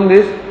his own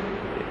this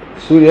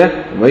Surya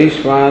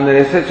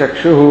Vaishvanarasya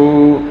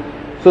chakshuhu.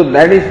 So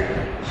that is,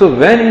 so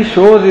when he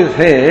shows his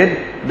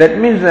head, that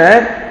means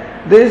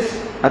that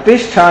this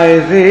Atishtha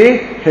is the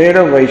head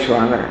of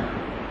Vaishvanara.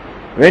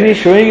 When he is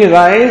showing his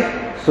eyes,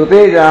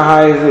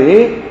 Sutejaha is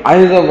the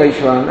eyes of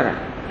Vaishvanara.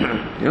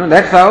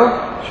 That's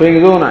how showing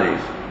his own eyes.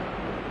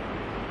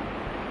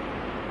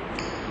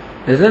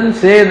 Doesn't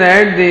say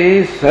that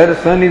the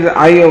sun is the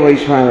eye of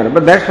Vaishvanara,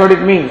 but that's what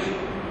it means.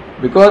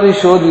 Because he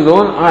shows his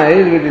own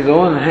eyes with his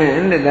own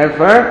hand,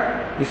 therefore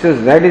he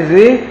says that is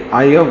the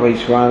eye of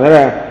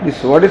Vaishvanara.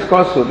 This what is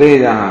called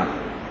Sutejaha.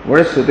 What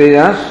is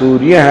Sutejaha?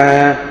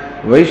 Surya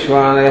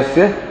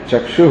Vaishvanarasya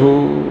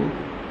chakshuhu.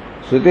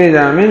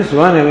 Suteja means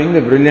one having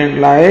the brilliant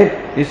light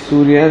is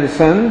Surya, the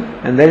sun,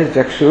 and that is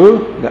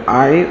chakshu, the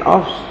eye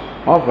of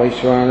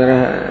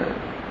Vaishvanara.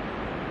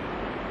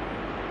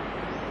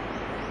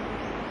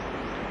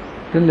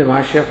 Then the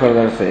Bhashya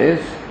further says,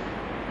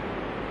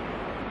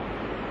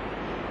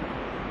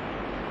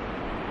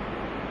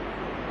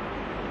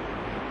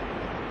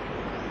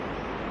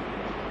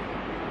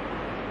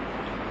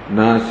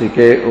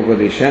 Nasike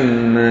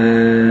upadishan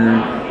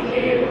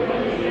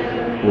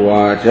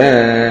vacha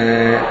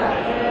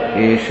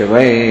esha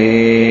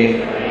vai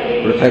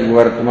prithak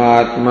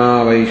vartmatma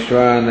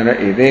vaishvanara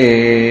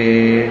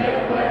ide.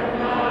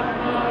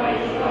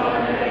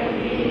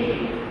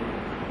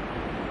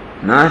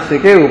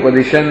 Nasike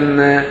upadishan,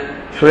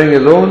 showing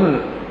his own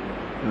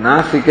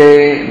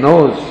Nasike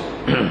nose.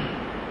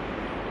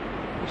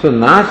 So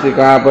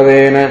Nasika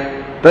padena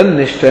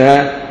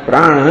tannishta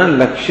prana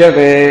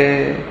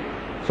lakshyate.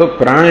 So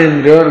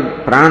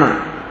pranendriya, prana.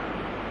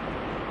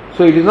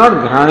 So it is not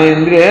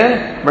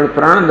ghanendriya, but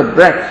prana, the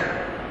breath.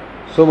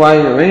 So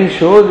when he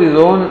shows his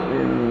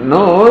own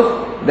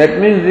nose, that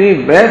means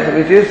the breath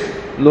which is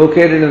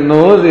located in the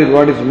nose is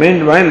what is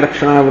meant by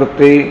lakshana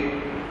vritti.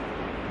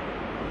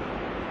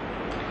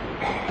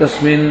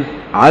 Tasmin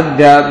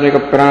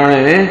adhyatmika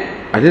prane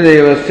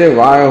adhidevasya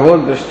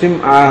vayoho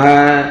drishtim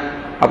aha.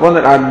 Upon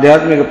that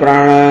adhyatmika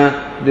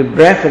prana, the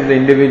breath of the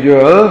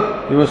individual,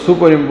 you must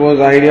superimpose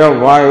the idea of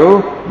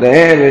Vayu, the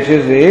air which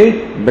is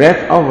the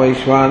breath of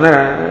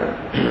Vaishvanara.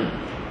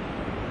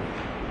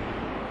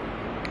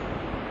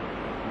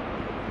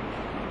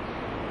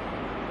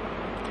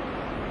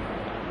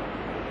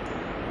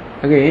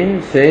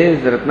 Again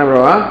says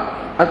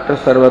Ratnaprabha, Atra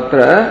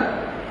Sarvatra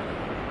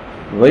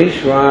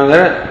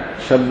Vaishvanara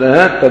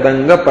Shabda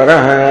Tadanga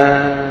Paraha.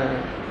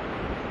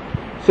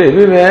 So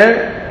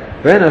everywhere,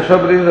 when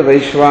Ashwapati is the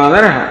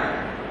Vaishvanara,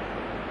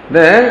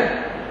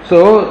 there,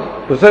 so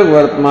Prasag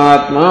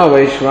Vartmatma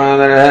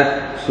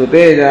Vaishvanara,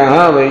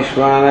 Sutejaha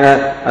Vaishvanara,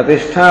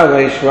 Atishtha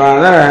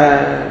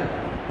Vaishvanara.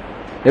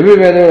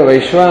 Everywhere the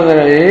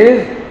Vaishvanara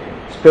is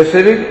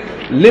specific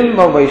limb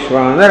of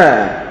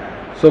Vaishvanara.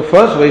 So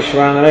first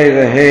Vaishvanara is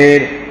the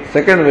head,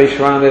 second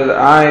Vaishvanara is the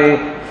eye,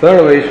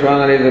 third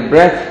Vaishvanara is the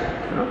breath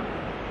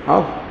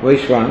of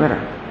Vaishvanara.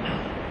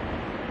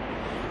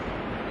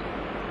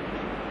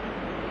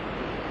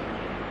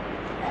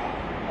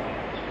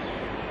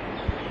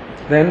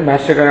 Then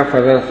Bhashyakara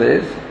further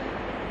says,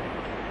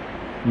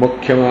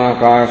 Mukhyam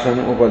Akasham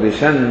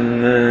Upadishan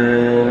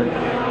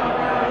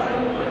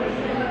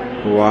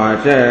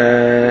Vacha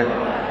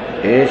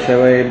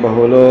Eshavai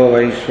Bahulo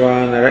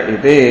Vaishvanara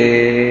Ite.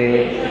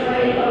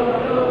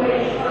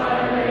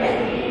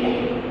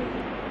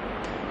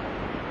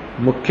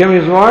 Mukhyam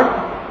is what?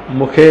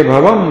 Mukhe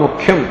Bhavam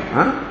Mukhyam.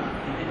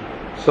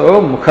 So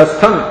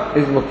Mukhastham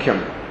is Mukhyam.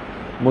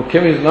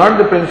 Mukhyam is not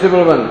the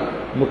principal one.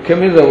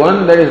 Mukhyam is the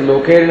one that is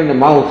located in the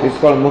mouth. It's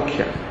called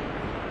Mukhya.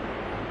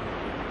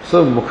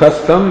 So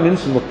Mukhastham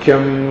means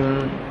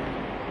Mukhyam.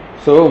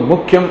 So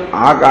Mukhyam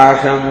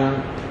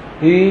Akasham.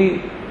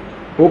 He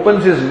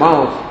opens his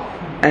mouth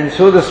and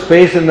shows the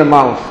space in the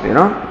mouth,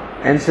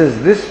 and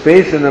says this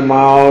space in the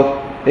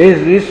mouth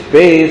is the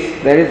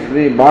space that is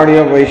the body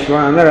of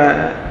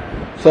Vaishvanara.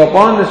 So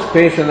upon the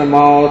space in the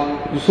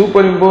mouth, you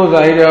superimpose the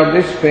idea of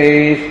this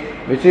space,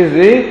 which is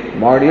the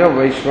body of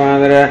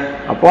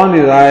Vaishvanara. Upon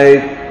his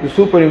eyes, you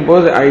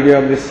superimpose the idea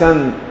of the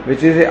sun,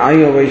 which is the eye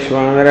of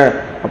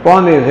Vaishvanara.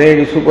 Upon his head,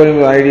 you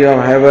superimpose the idea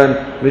of heaven,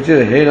 which is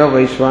the head of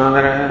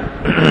Vaishvanara.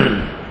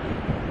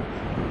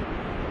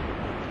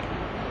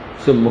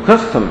 So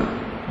Mukhastham,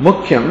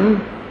 Mukhyam,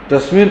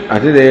 Tasmin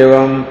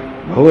Adhidevam,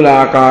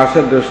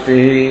 Bahulakasha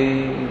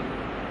Drushti.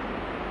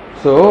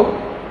 So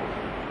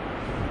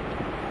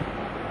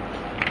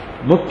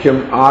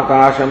Mukhyam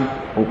Akasham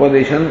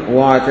Upadishan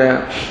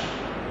Uvacha.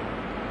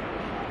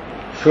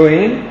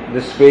 Showing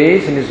the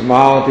space in his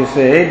mouth, he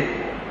said,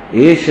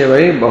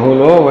 Eshavai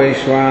Bahulo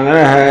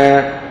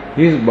Vaishvanara.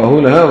 He is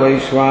Bahulaha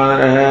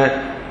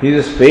Vaishvanara. He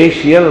is a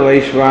spatial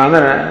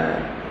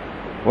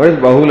Vaishvanara. What is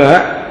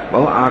Bahulaha?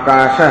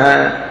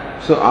 Akasha.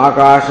 So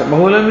Akasha,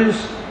 Bahula means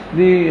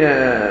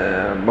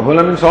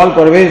Bahula means all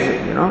pervasive,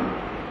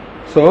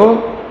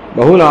 So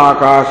Bahula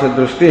Akasha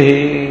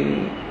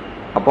Drushti.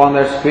 Upon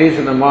that space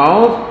in the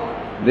mouth,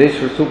 they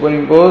should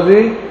superimpose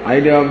the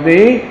idea of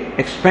the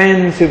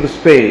expansive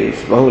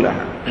space, Bahula.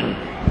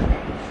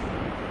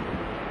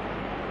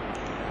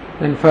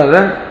 Then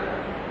further,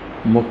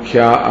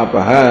 Mukhya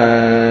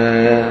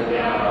Apaha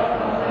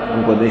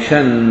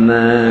Upadishan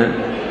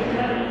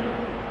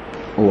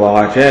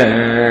Uvacha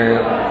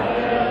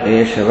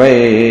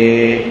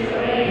Eshavai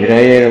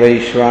Virayar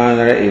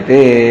Vaishvanara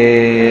Ite.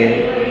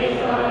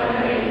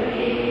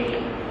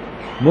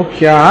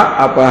 Mukhya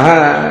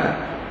Apaha,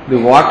 the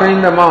water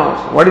in the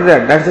mouth. What is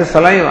that? That's the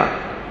saliva.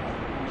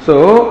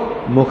 So,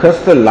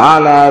 Mukhastha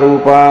Lala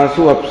Rupa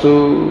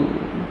Suapsu.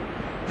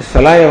 The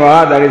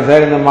saliva that is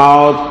there in the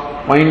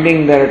mouth,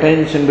 pointing their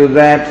attention to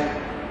that.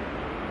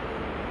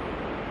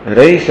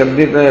 Rai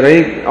Shabdita,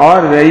 Rai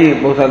or Rai,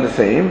 both are the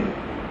same.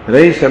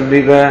 Rai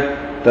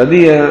Shabdita,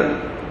 Tadiya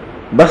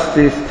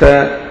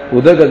Bastistha,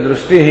 Udaga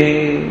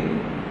Drushtihi.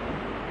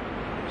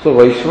 So,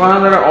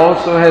 Vaishvanara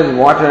also has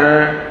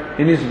water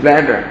in his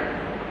bladder.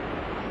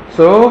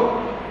 So,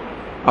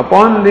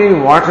 upon the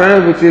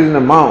water which is in the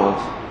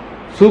mouth,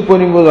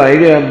 superimpose the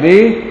idea of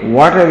the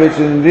water which is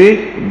in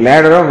the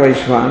bladder of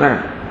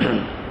Vaishvanara.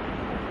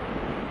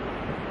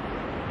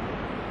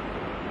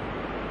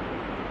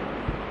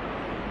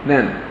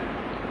 Then,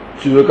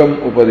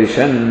 Chuvakam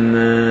Upadishan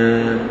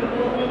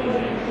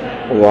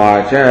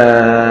Vacha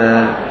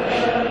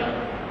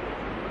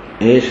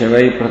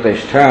Eshavai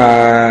Pratishtha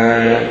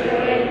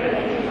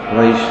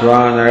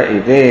Vaishvanara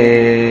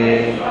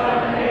Ite.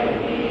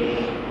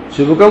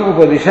 Chubukam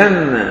Upadishan,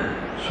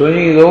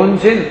 showing his own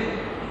chin.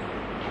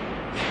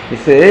 He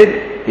said,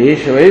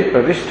 Eshavai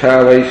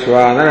Pratishtha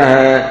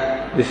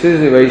Vaishvanara. This is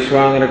the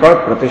Vaishvanara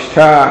called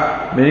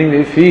Pratishtha, meaning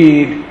the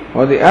feet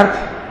or the earth.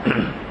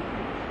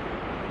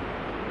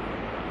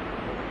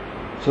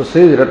 So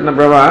says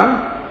Ratnaprabha,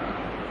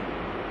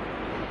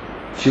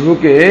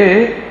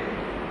 Chibuke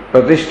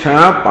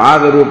Pratishtha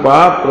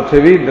Padarupa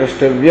Prithvi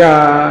Drashtavya.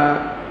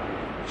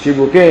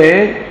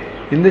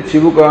 Chibuke, in the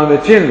Chibuka on the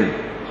chin,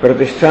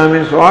 Pratishtha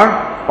means what?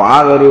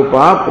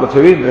 Padarupa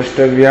Prithvi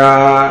Drashtavya.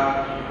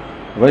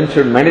 One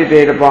should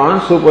meditate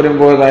upon,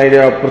 superimpose the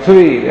idea of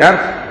Prithvi, the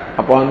earth,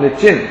 upon the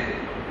chin.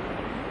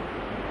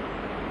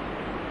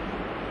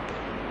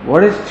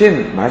 What is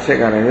chin?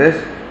 Bhashyakara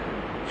says,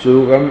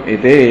 Chugam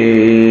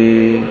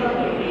ite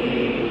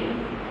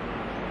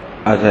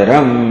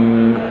adharam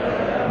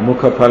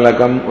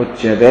mukhaphalakam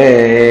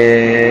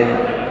uchyate.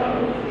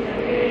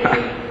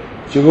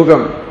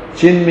 Chubukam.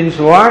 Chin means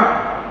what?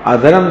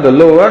 Adharam, the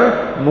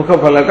lower,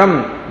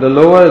 mukhaphalakam, the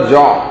lower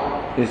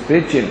jaw is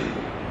the chin.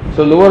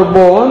 So lower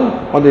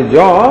bone or the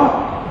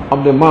jaw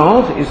of the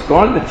mouth is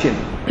called the chin.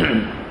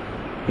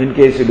 In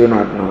case you do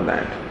not know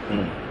that.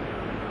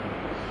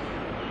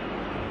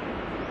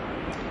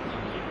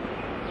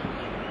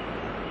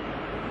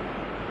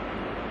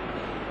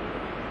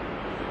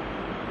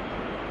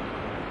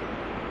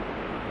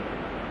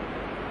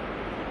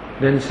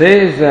 Then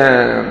says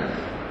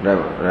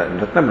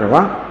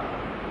Ratnaprabha,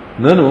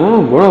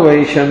 Nanu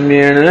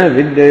Gunavaishamyena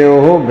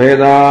Vidyayoho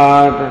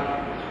Bhedat.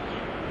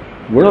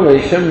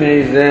 Gunavaishamya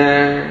is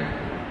there.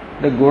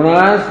 The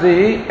gunas,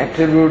 the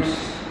attributes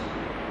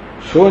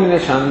shown in the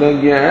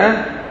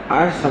Chandogya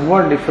are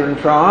somewhat different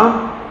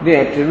from the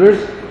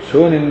attributes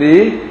shown in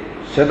the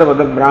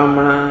Shatapada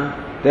Brahmana.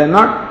 They are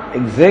not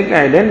exactly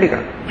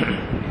identical.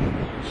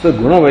 So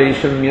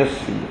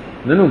Gunavaishamyasya.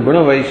 Nanu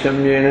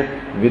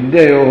Gunavaishamyena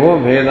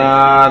Vidyayoho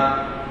Bhedat.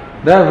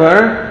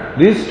 Therefore,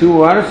 these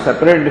two are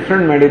separate,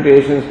 different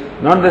meditations,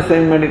 not the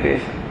same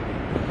meditation.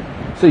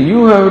 So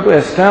you have to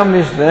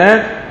establish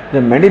that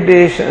the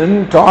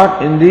meditation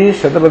taught in the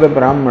Shatapada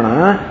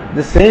Brahmana,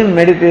 the same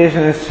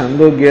meditation as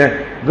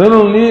Chandogya, then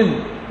only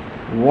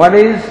what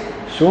is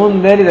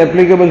shown there is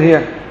applicable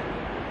here.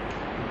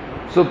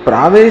 So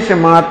Pradesha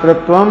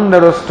Matratvam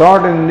that was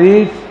taught in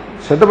the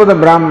Shatapada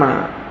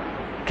Brahmana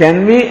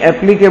can be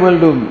applicable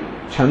to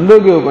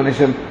Chandogya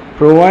Upanishad,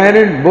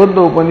 provided both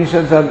the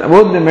Upanishads are,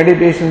 both the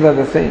meditations are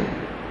the same.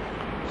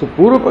 So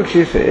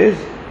Purvapakshi says,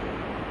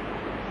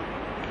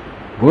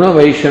 Guna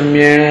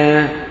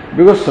Vaishamyena,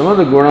 because some of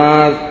the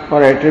gunas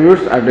or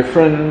attributes are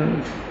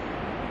different.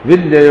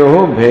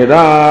 Vidyayoho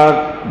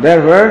Bhedat,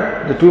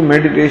 therefore the two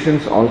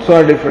meditations also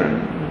are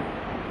different.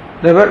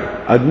 Therefore,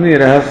 Agni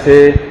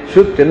Rahasya,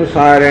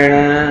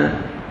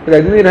 Shruti-anusarena, the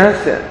Agni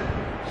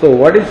Rahasya. So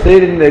what is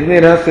said in the Agni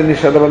Rahasya in the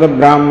Shatapada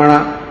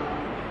Brahmana?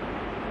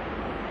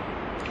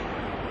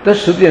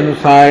 Tashruti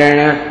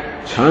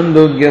anusarena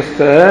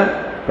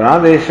Chandogyastha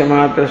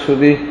Pradeshamatra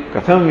Shruti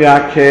Katham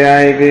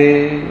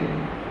Vyakhyayayate.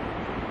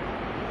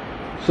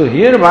 So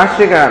here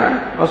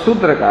Bhashyakara or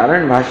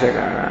Sutrakara and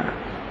Bhashyakara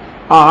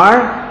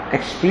are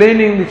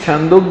explaining the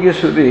Chandogya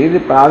Shruti, the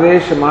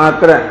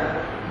Pradeshamatra.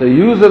 The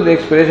use of the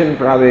expression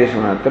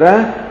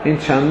Pradeshamatra in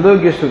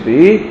Chandogya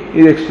Shruti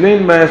is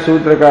explained by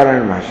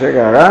Sutrakara and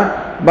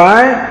Bhashyakara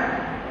by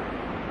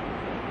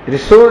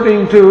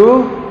resorting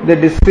to the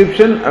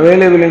description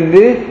available in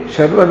the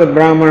Shatapada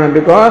Brahmana,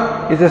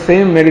 because it's the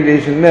same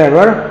meditation there.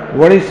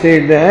 What is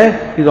said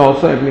there is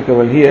also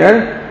applicable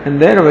here, and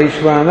there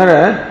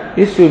Vaishvanara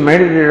is to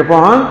meditate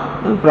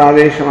upon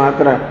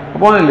Pradeshamatra,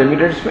 upon a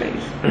limited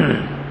space.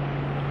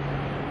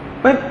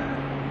 But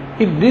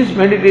if these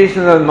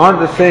meditations are not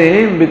the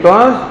same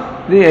because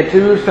the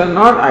attributes are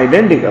not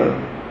identical,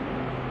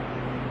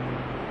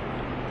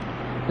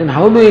 then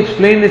how do you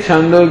explain the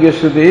Chandogya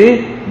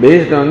Shruti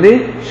based on the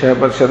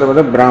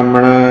Shatapada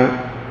Brahmana?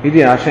 Iti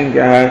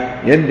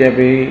ashankya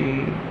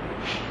yadyapi.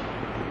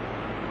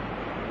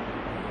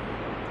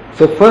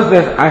 So first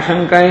the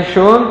ashanka is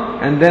shown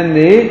and then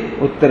the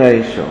uttara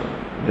is shown.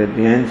 That's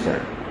the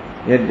answer.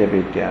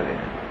 Yadyapi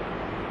ityadina.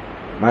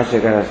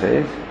 Bhashyakara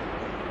says,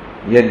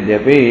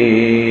 Yadyapi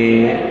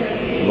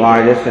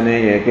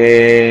vajasaneyake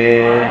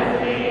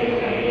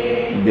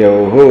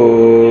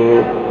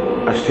dyauhu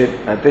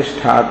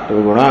अतिष्ठात्व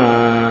गुणा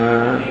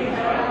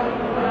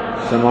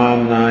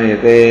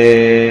समाम्नायते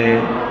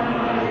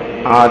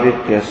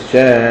आदित्यश्च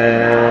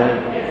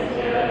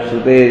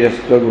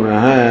सुतेजस्व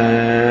गुणः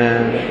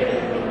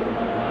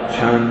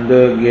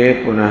छान्दोग्ये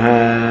पुनः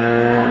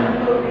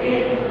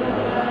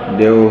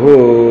द्यौः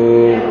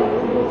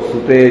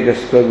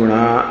सुतेजस्व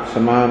गुणा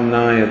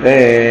समाम्नायते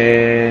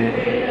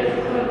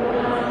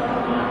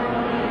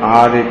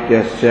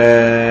आदित्यश्च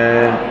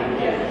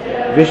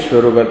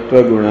विश्वरूपत्व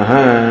गुणः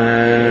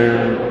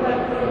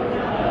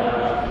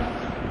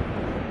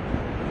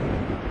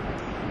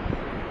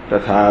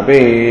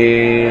तथापि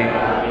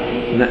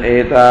न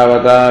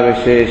एतावता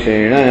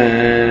विशेषेण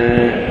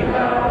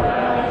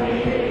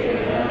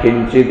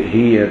किंचित्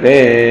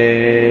हीयते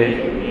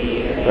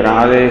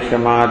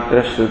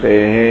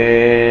प्रादेशमात्रश्रुतेः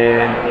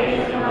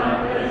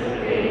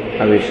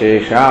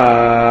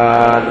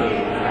अविशेषात्.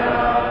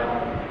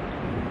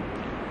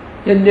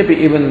 यद्यपि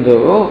even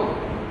though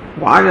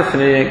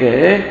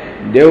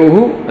Vajasneyake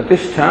Devhu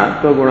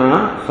Atishtha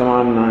Tvaguna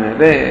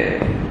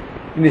Samamnayate.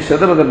 In the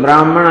Shatapada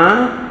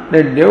Brahmana,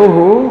 the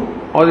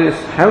Devhu or this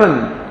heaven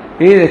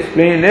is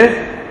explained as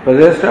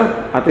possessed of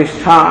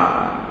Atishtha.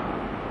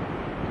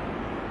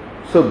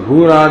 So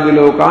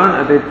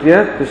Bhuradilokan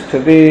Atitya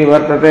Tishtati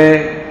Vartate.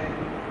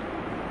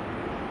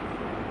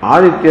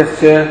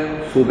 Adityasya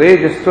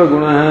Sutejastva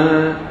Gunaha,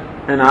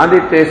 and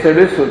Aditya said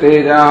is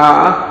Suteja,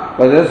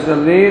 possessed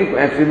of the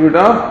attribute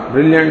of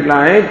brilliant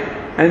light,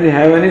 and the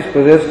heaven is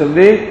possessed of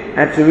the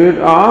attribute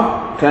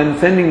of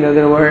transcending the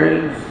other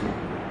worlds.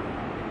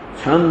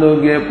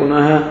 Chandogya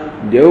punaha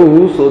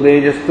dyauhu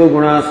sodejastu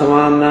guna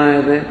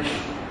samamnayate.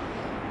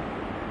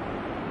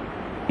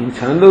 In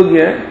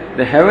Chandogya,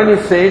 the heaven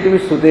is said to be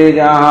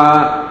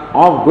Sutejaha,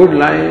 of good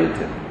light.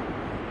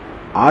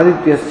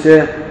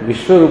 Adityasya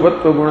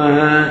Vishwarupatva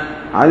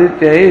gunaha,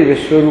 Aditya is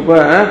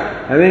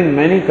Vishwarupa, having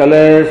many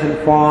colors and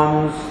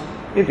forms.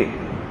 Iti.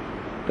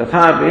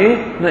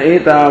 Tathapi na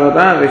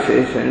etavata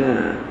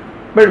visheshana.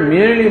 But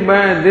merely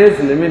by this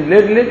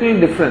little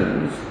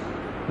difference,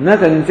 na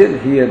kanchit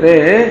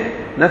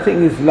hiyate,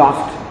 nothing is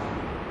lost.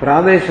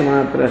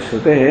 Pradeshamatra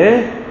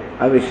shrute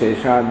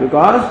avisheshat,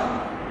 because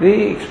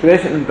the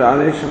expression in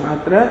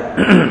Pradeshamatra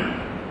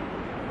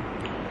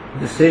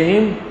the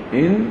same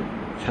in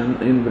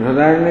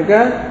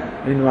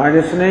Brihadaranyaka, in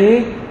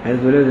Vajasneyi, as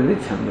well as in the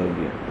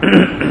Chandogya.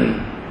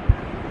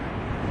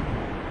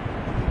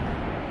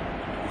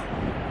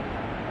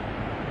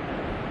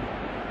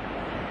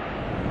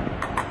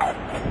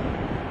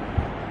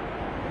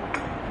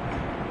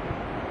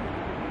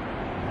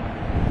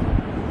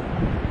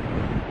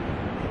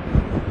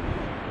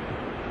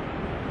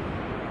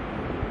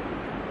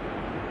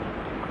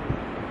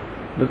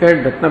 Look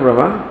at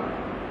Ratnaprabha.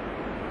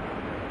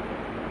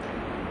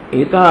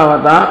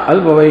 Etavata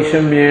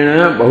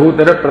alpavaishamyena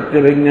bahutara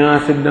pratyabhijna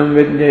siddham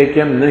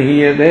vidyakyam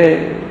nahiyate.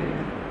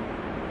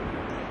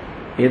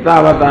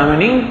 Etavata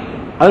meaning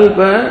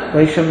alpa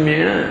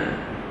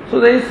vaishamyena. So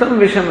there is some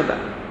vishamata.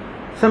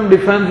 Some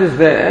difference is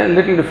there,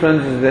 little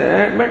difference is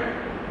there, but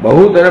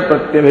bahutara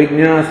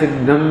pratyabhijna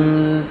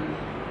siddham.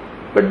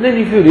 But then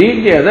if you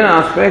read the other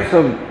aspects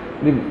of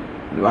the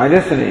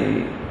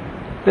Vajasneyi,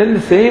 then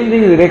the same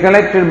thing is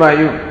recollected by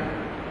you.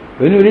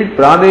 When you read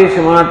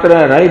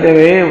Pradeshamatra, right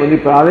away, when the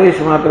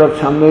Pradeshamatra of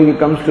Chandogya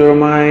comes to your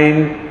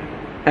mind,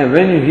 and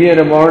when you hear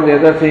about the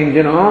other things,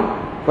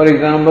 for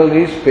example,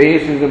 the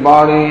space is the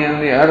body,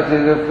 and the earth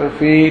is the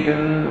feet,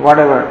 and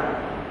whatever,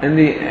 and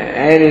the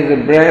air is the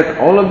breath,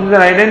 all of these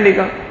are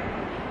identical.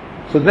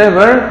 So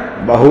therefore,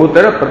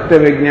 Bahutara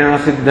Pratyavijna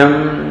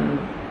Siddham.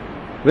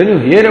 When you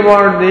hear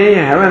about the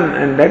heaven,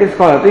 and that is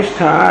called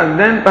Atishtha,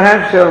 then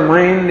perhaps your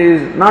mind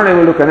is not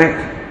able to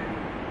connect.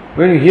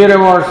 When you hear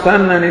about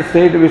sun and it's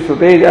said to be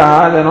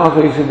Sutejaha, then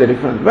also you see the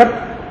difference. But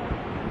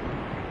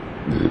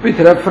with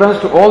reference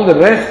to all the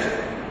rest,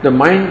 the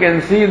mind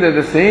can see that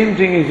the same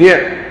thing is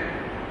here.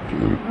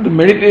 The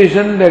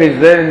meditation that is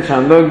there in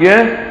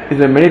Chandogya is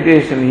a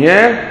meditation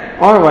here,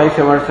 or vice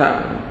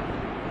versa.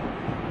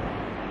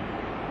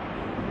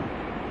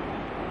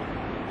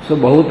 So,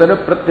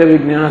 Bahutara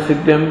Pratyavijna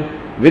Siddhyam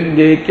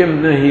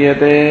Vidyakyam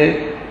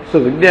Nahiyate. So,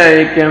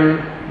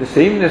 Vidyakyam, the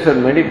sameness of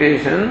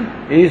meditation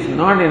is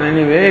not in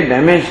any way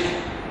damaged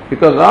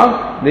because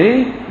of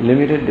the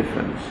limited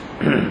difference.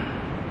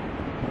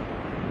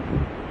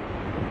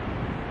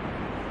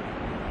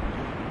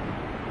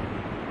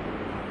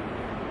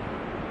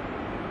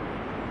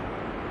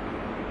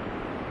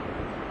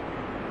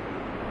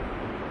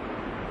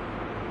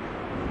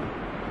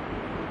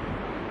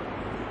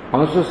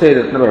 Also say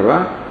Ratnaprabha,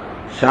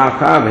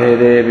 Shakha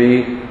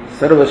Bhedevi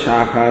Sarva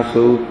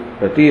Shakhasu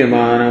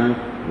Pratiyamanam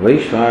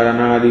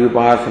Vaishvaranadi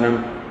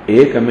Upasanam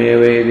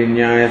Ekameva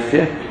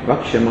Nyayasya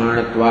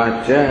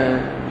Vakshamanatvacha.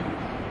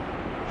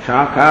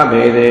 Shakha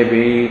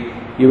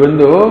Bhedevi. Even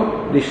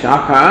though the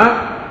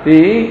Shakha,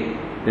 the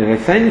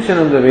recension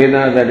of the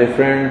Vedas are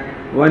different.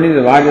 One is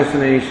the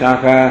Vajasneyi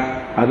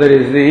Shakha, other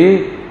is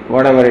the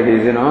whatever it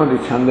is, the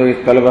Chando is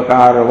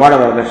Talvakar or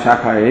whatever the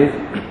Shakha is.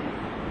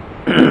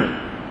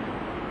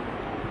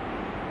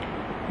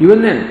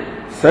 Even then,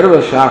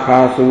 Sarva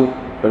Shakhasu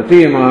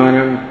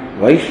Pratiyamanam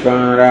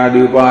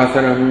Vaishvanaradi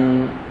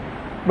Upasanam.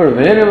 But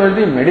wherever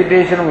the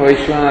meditation of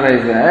Vaishvanara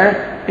is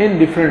there, in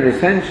different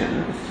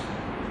recensions,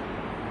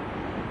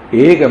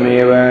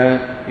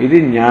 Ekameva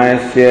iti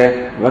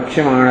Nyayasya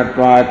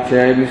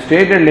Vakshamanatvacha, it is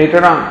stated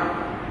later on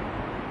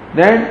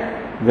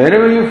that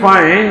wherever you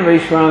find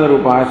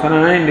Vaishvanara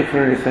Upasana in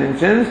different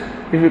recensions,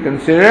 if you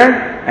consider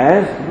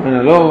as one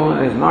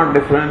alone, as not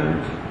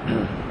different.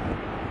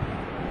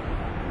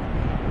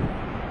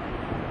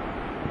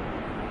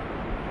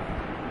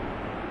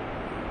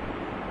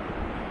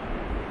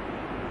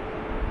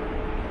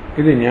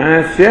 Iti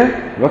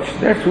Nyayasya Vaksh,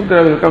 that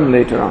sutra will come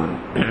later on.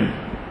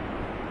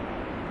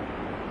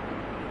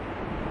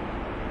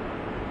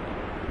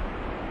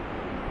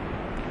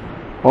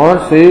 Or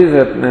says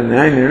that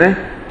Nyaya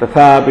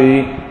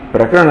Tathapi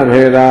Prakarana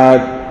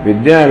Bhedat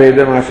Vidya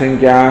Vedam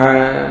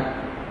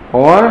Asankyaha.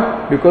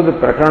 Or because the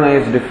Prakarana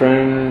is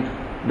different,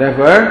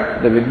 therefore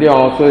the Vidya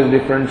also is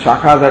different,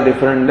 Shakhas are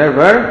different,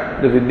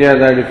 therefore the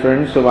Vidyas are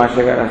different. So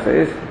Bhashyakara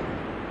says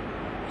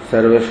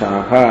Sarva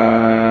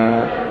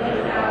Shakha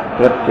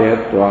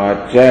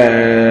Pratyatvacha.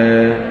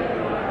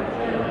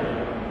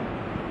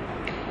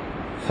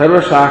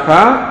 Sarva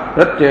Shakha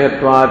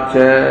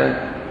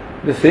Pratyatvacha.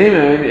 The same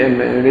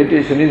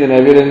meditation is an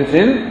evidence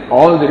in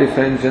all the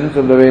recensions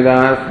of the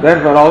Vedas.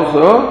 Therefore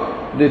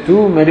also the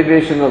two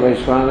meditations of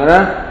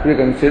Vaishvanara we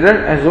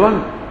considered as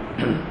one.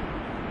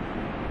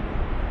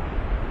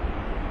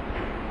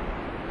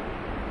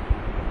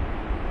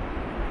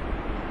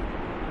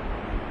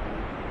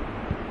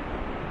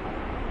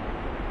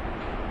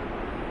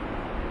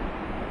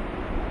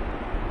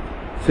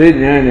 Say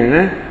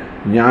Nyayana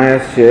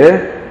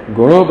Nyayasya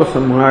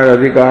Gunopasamhara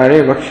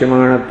Adhikare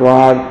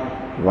Vakshamanatvad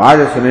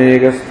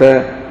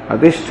Vajasnegastha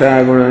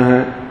Adishtha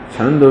Gunaha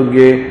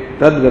Chandogye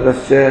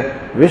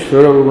Tadgatasya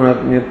विश्वरूप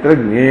गुणात्म्यत्र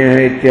ज्ञेय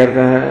है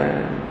इत्यर्थः।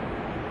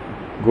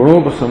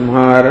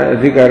 गुणोपसंहार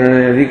अधिकरण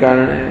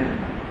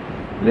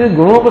है।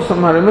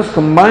 गुणोपसंहार must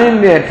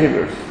combine the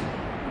attributes.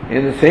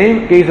 In the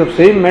same case of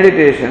same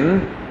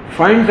meditation,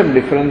 find some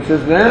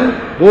differences, then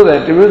those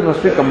attributes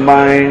must be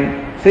combined.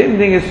 Same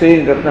thing is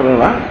saying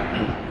Kartabhava.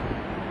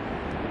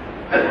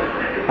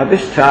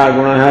 Atishtha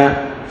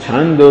guna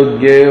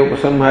Chandogya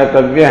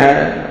उपसंहर्तव्य है।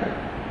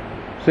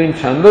 So in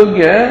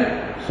Chandogya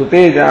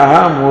Suteja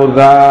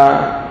मूर्धा,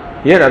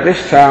 here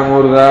अतिष्ठा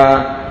मूर्धा.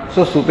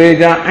 So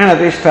suteja and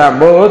atishtha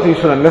both you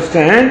should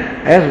understand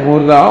as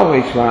मूर्धा of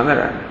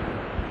Vaishvanara.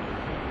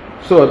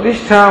 So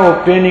atishtha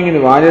obtaining in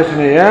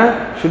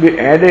Vajasneya should be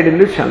added in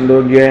the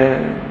Chandogya.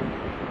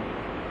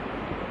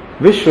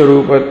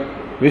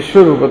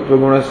 विश्वरूपत्व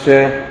गुणस्य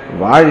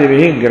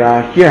वाजभिः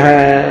ग्राह्य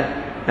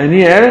है. And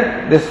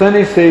here the sun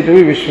is said to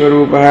be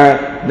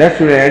Vishwarupa. That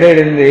should be added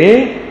in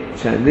the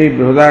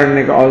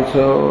Brihadaranyaka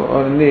also,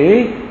 or in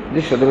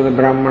the Shatrugna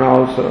Brahmana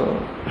also.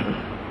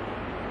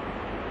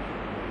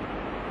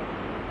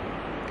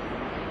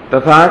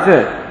 तथा च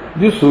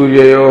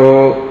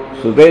द्विसूर्ययोः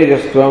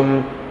सुतेजस्त्वं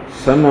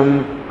समं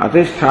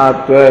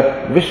अतिष्ठात्व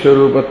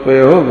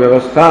विश्वरूपत्वयोः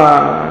व्यवस्था.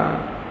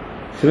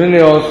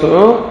 Similarly also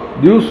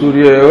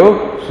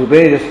द्विसूर्ययोः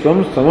सुतेजस्त्वं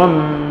समं.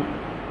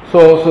 So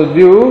also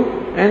Dyu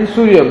and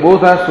Surya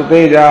both are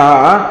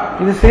Sutejaha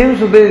in the same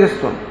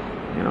Sutejastvam.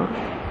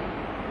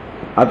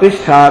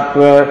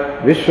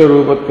 Atishthatva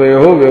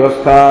Vishwarupatvayoho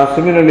Vyavastha.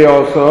 Similarly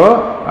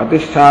also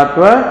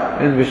Atishthatva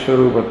and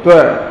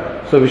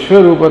Vishwarupatva. So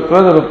Vishwarupatva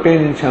that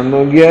obtained in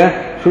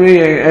Chandogya should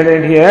be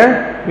added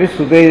here with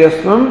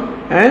Sutejastvam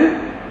and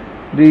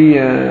the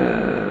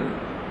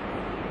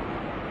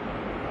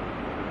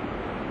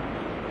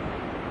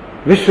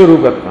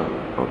Vishwarupatva.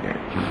 Okay.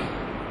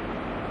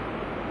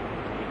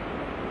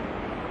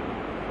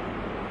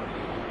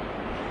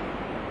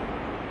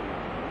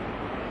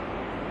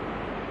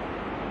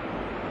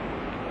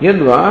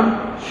 यद्वा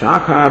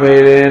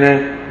शाखाभेदेन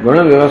गुण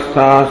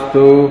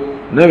व्यवस्थास्तु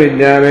न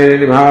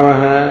विद्याभेदेति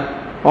भावः,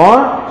 or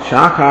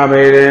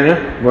शाखाभेदेन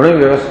गुण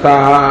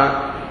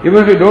व्यवस्थाः.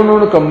 Even if you don't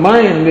want to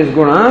combine these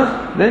gunas,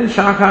 then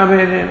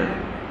शाखाभेदेन.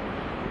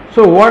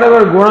 So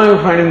whatever guna you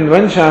find in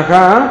one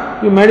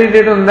shakha, you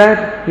meditate on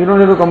that. You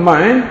don't have to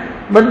combine,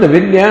 but the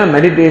vidya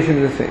meditation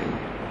is the same.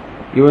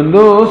 Even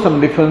though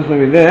some difference may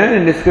be there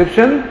in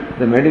description,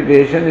 the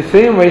meditation is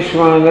same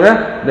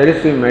Vaishvanara that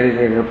is to be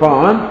meditated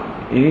upon.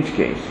 In each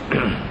case.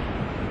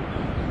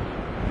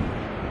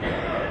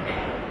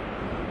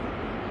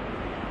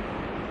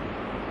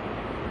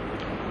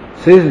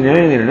 Says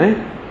Nyaya Nirnay,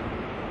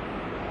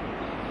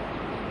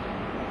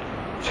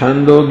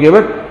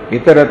 Chandogyavat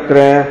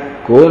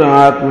itaratra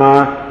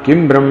konatma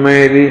kim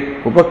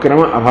brahmedi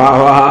upakrama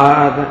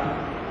abhavat.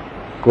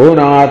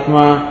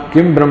 Konatma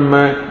kim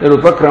brahma, that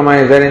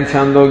upakrama is there in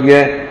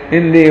Chandogya.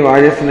 In the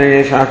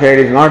Vajasneya Shakha it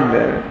is not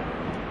there.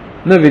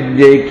 Na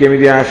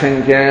vidyaikyamiti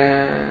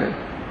ashankya.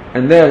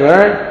 And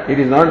therefore, it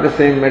is not the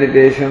same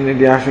meditation in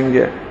the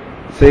Ashankya.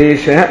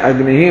 Sesha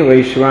Agnihi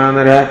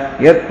Vaishvanara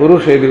Yat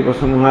Purusha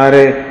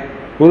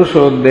Idrupasamhare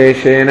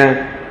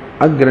Purushodeshena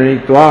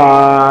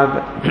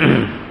Agranitvad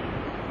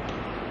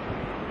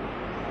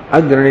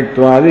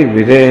Agranitwadi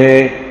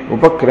Videhe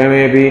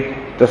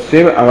Upakramebi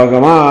Tasyev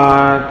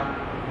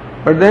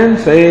Avagamat. But then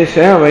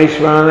Sesha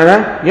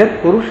Vaishvanara Yat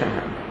Purusha.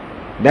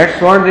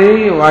 That's what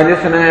the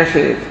Vajasanaya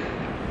says.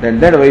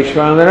 That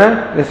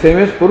Vaishvanara, the same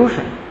as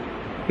Purusha.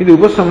 Idu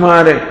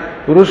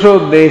upasamhare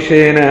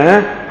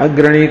purushodeshena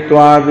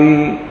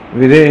agranitvavi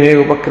videhe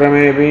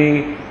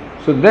upakramevi.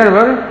 So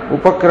therefore,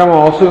 upakrama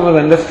also you must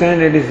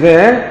understand it is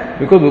there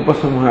because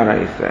upasamhara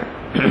is there.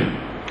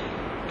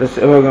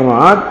 Tasya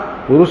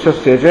avagamat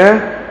purushasya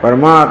cha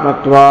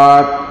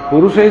paramatmatvat.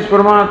 Purusha is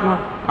Paramatma.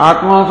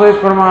 Atma also is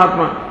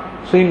Paramatma.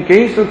 So in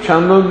case of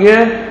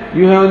Chandogya,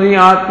 you have the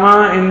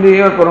Atma in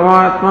the or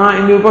Paramatma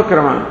in the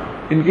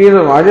upakrama. In case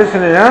of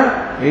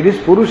Vajasneya, it is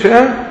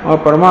Purusha or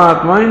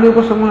Paramatma in the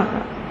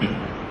Upasamhara.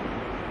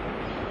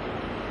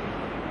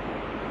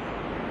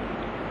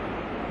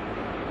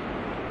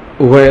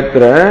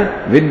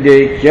 Uvayatra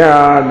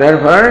Vidyaikya.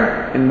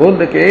 Therefore, in both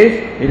the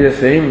case, it is the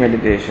same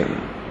meditation.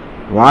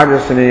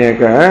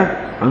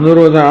 Vajasneyaka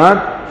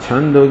Anurodhat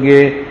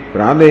Chandogye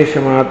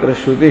Pradeshamatra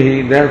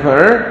Shruti.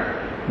 Therefore,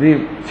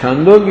 the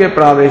Chandogya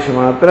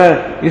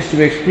Pradeshamatra is to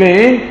be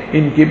explained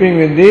in keeping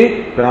with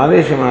the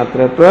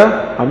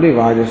Pradeshamatratva of the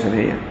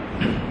Vajasneya.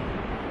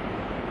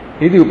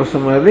 Iti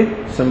upasamhari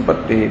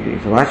sampatti iti.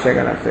 So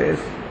Bhashyakara says,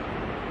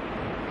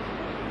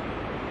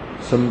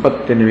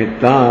 Sampatti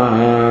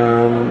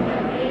nimittam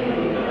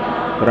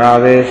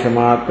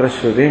Pradeshamatra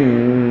shrutim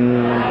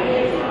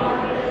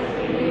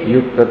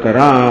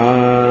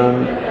yuktataram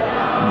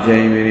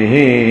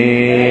Jaiminihi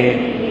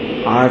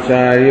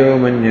Acharyo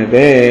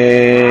manyate.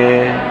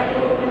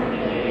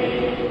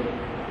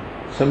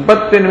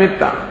 Sampatti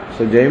nimitta.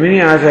 So Jaimini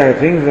Acharya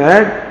thinks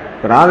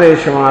that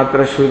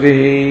Pradeshamatra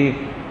shruti,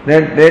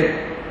 that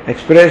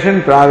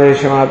expression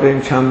Pradeshamatra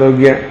in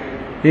Chandogya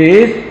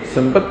is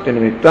Sampatti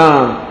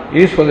nimittam,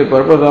 is for the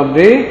purpose of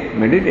the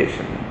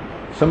meditation.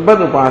 Sampad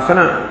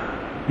Upasana,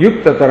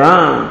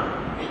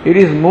 Yuktataram, it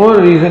is more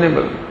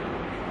reasonable.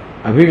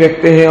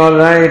 Abhivyaktehe all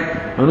right,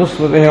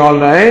 Anusmritehe all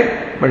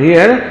right, but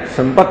here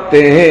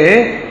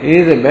Sampattehe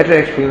is a better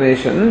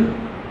explanation.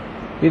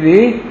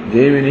 Iti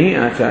Jaimini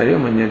Acharya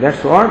Manya.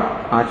 That's what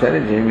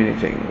Acharya Jaimini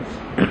thinks.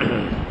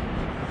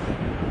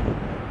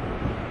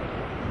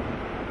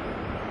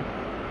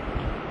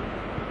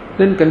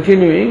 Then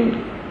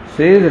continuing,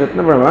 says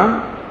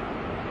Ratnaprabha,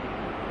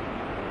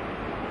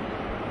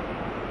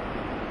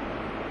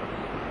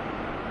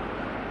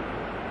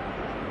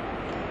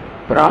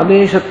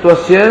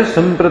 Pradeshatvasya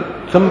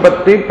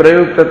sampatti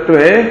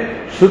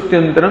prayukttatve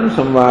shrutyantram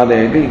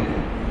samvadayati.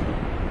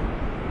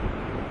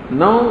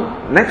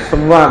 Now, next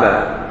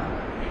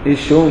samvada is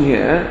shown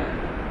here.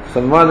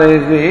 Samvada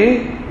is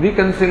the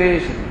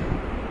reconciliation,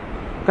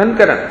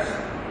 concurrence.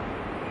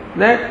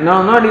 That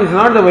now is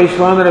not the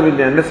Vaishvanara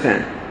Vidya,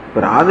 understand.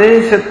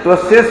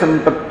 Pradeshatvasya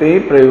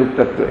sampatti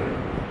prayuktatve.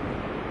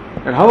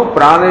 And how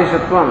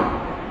pradeshatvam,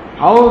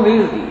 how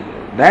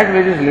that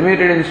which is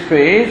limited in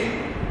space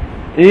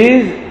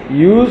is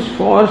used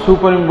for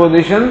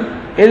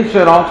superimposition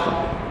elsewhere also.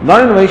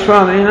 Not in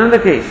Vaishvanara, in another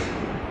case.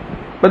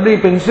 But the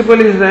principle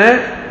is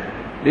that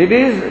it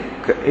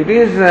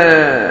is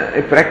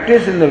a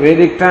practice in the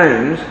Vedic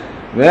times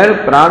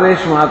where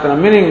pradesh matra,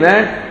 meaning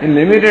that in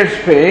limited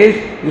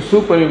space you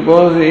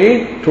superimpose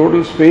the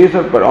total space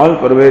or all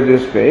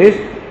pervasive space,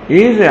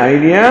 is the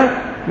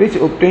idea which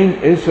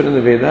obtains elsewhere in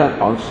the Veda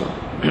also.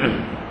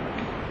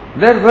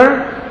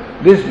 Therefore,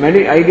 this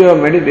idea of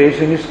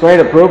meditation is quite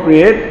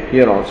appropriate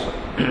here also.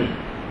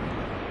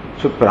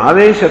 So,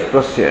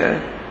 pradeshatvasya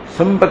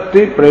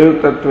sampatti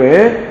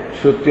prayuktatve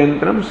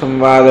shrutyantram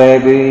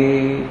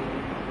samvadayati.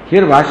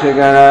 Here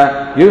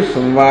Bhashyakara gives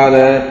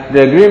samvada,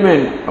 the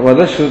agreement of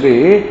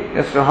Adashruti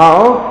as to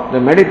how the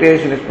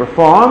meditation is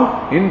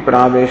performed in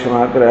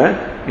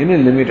pradeshamatra in a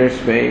limited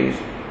space.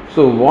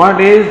 So what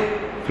is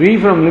free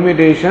from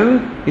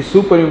limitation is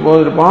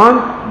superimposed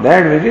upon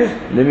that which is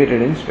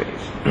limited in space.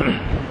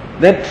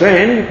 That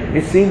trend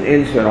is seen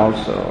elsewhere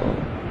also.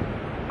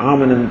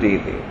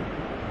 Amanantiti.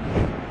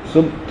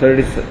 So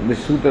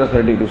this Sutra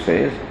 32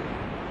 says,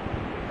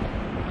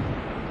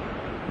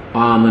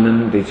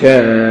 Amananti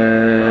cha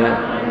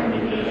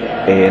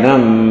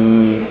enam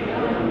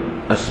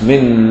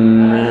asmin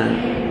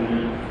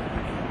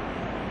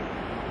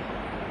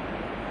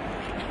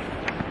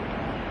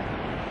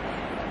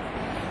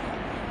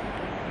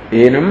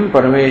enam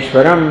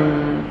parameshwaram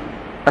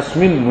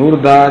asmin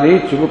murdadi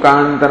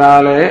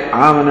chubukantarale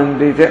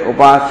amananti cha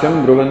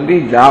upasyam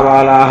bruvandi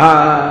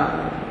javalaha.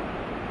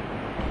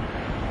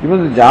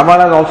 Even the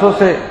javalas also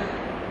say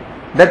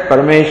that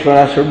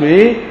Parameshwara should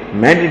be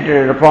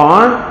meditated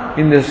upon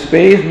in the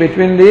space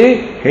between the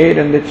head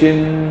and the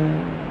chin.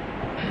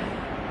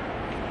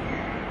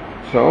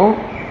 So,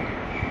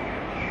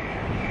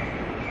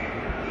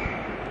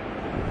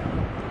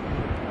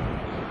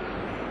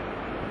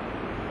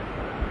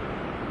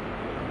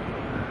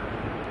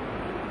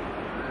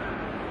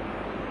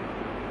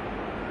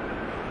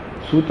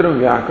 Sutram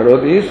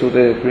Vyakaroti,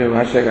 Sutra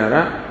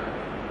Bhashyakara,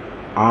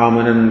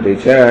 Amananti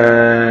cha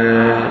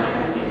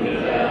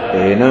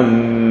enam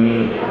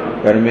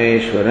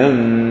Parameshwaram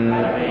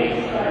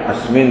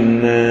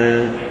asmin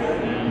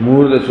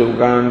murda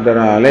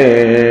subkantarale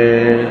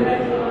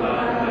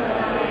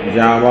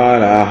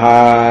javalaha.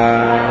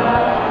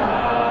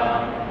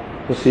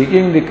 So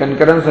seeking the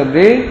concurrence of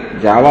the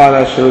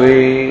Javala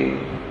Shruti,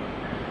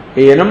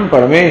 enam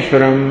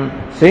Parameshwaram,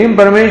 same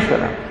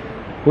Parameshwara,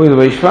 who is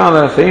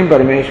Vaishvanara, same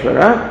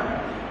Parameshwara,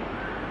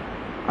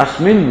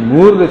 asmin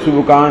murda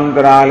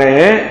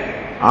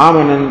subkantarale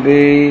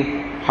amananti.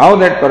 How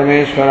that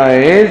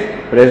Parameshwara is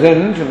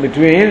present in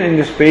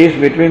the space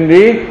between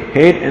the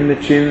head and the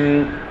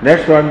chin.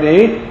 That's what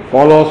the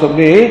followers of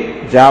the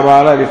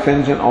Javala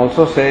recension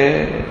also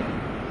say.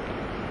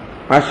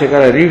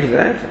 Bhashyakara reads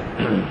that.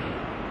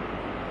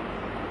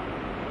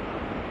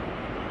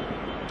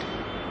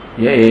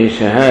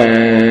 Yesha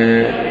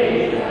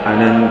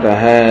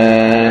anantah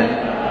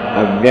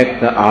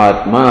avyakta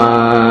atma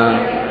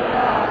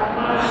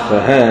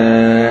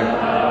sah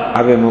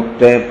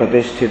Abhimukta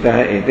Pratishthitah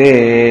ite.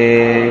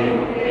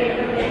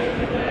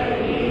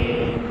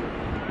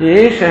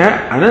 Yesha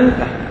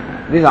Ananta.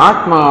 This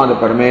Atma, the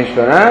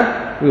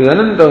Parameshwara, who is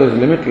Ananta, who is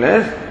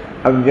limitless,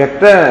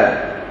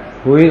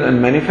 Avyakta, who is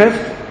unmanifest,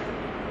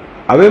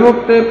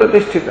 Abhimukta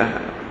Pratisthitah.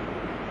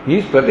 He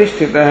is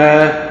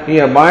Pratisthitah, he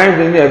abides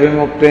in the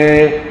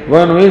Abhimukta,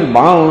 one who is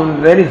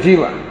bound, that is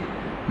Jiva.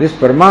 This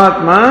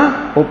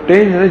Paramatma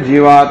obtains in the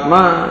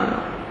Jivatma.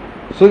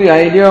 So the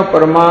idea of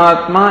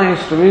Paramatma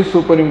is to be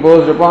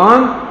superimposed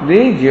upon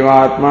the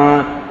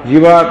Jivatma.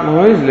 Jivatma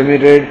who is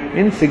limited,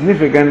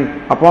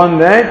 insignificant. Upon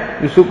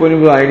that, the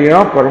superimposed idea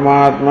of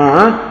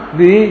Paramatma,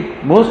 the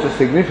most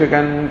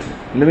significant,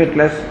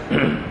 limitless.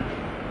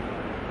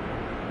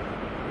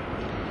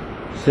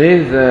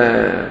 Says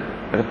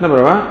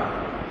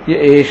Ratnaprabha,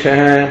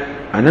 Yesha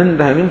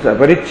Ananta means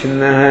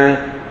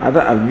Aparichinnaha,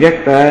 Ata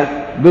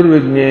Avyakta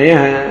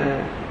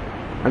Durvijnaya.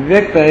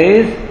 Avyakta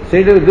is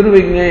said to be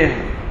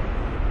Durvijnaya.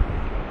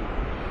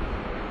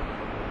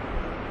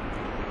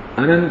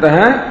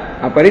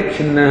 Anantah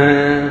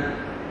aparichinnah,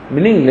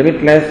 meaning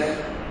limitless.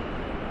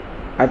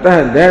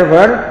 Atah,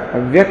 therefore,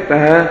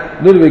 avyaktah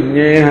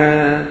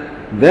durvijneyah,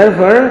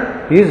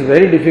 therefore he is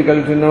very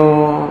difficult to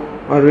know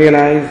or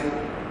realize.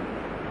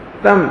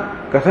 Tam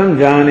katham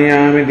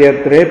janayamiti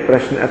atre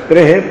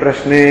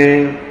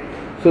prashne.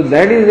 So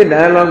that is the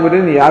dialogue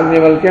between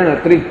Yajnavalkya and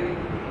Atri.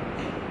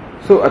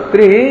 So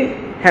Atri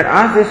had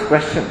asked this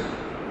question.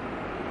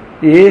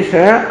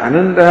 Yesha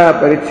anantah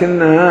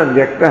parichinnah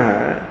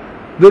vyaktaha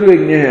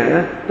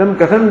durvijnaya tam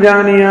katham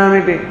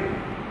janayamiti.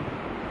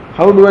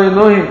 How do I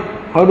know him?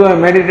 How do I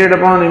meditate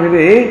upon him?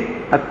 Iti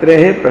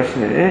atrehe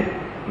prashne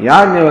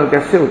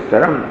Yajnavalkyasya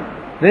uttaram.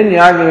 Then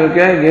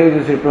Yajnavalkya gave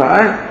this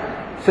reply.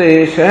 Sa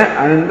yesha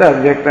ananta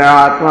vyakta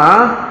atma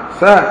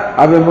sa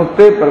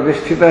abhimukte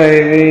pratisthita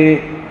edi.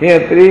 He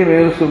Atri,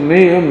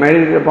 may you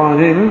meditate upon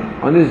him,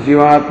 on this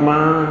Jivatma.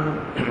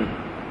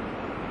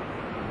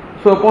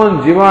 So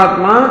upon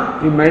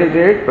Jivatma, you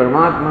meditate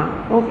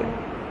Paramatma. Okay.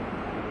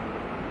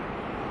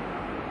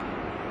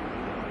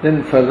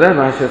 Then further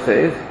Bhashya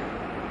says,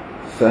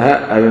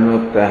 Saha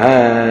avimuktaha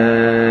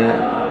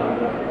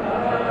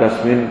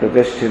kasmin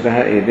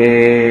pratisthitaha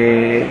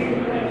ide.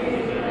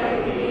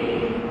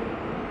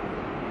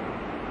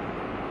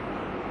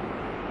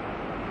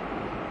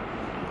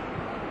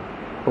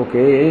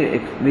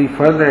 Okay, the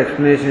further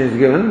explanation is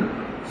given.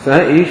 Sah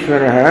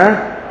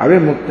Ishvaraha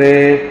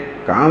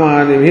avimukte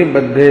kamadibhi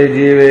baddhe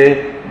jive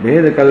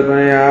bhed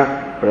kalpanaya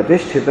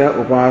pratisthita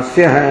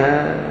upasya.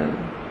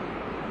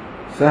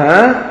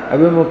 Sah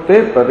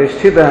avimukte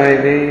pratisthita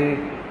iti.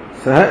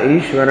 Sah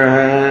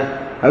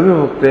Ishvaraha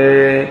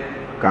avimukte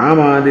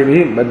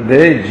kamadibhi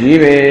baddhe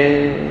jive.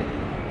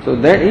 So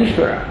that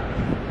Ishvara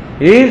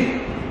is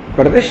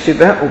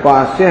pratisthita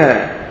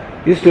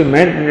upasya, is to be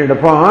meditated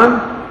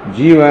upon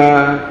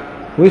Jiva,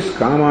 who is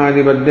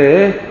Kamadi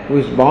Baddhe, who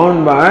is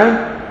bound by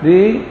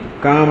the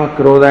Kama,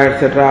 Krodha,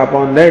 etc.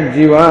 Upon that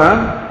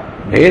Jiva,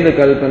 Bheda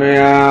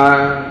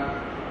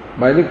Kalpanaya,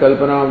 by the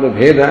Kalpana of the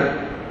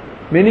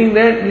Bheda, meaning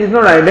that it is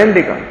not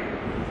identical.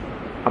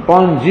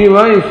 Upon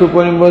Jiva is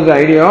superimposed the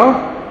idea of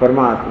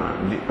Paramatma,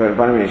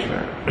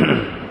 Parameshwara.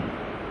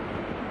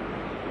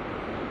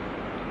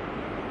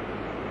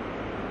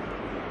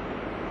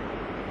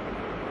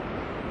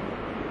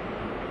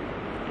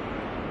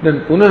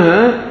 Then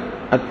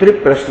Punah Atri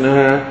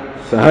Prashna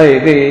Saha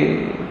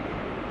iti.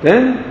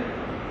 Then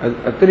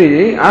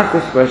Atri asked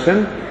this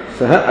question,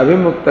 Saha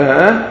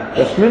Avimuktaha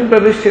Tasmin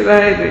Pratisthita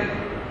iti.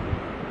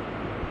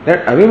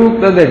 That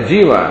Avimukta, that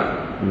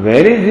Jiva,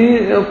 where is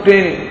he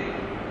obtaining?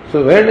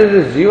 So where does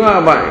this Jiva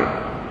abide?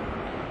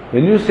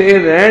 When you say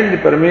that the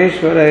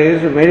Parameshwara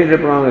is meditated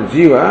upon the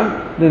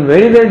Jiva, then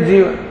where is that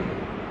Jiva?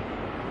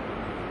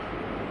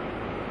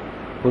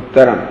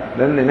 Uttaram.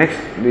 Then the next,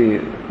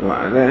 then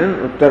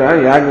Uttara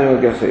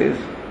Yajnavalkya says,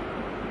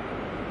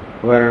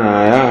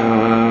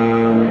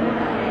 Varnayam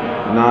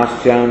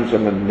Nasyam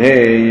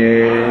Samadheye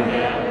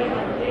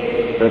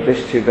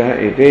Pratisthita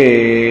iti.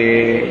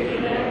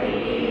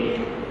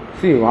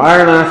 See,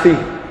 Varanasi.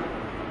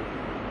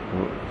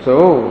 So,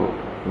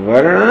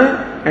 Varna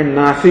and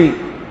Nasi.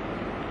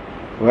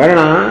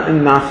 Varna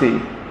and Nasi.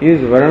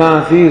 Is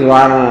Varanasi, is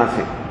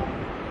Varanasi.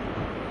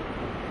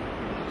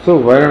 So,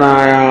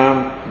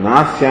 Varnayam,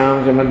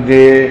 Nasyam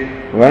Samadhye,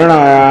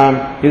 Varnayam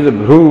is a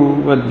Bhru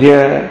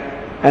Madhya,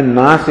 and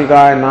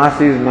Nasika,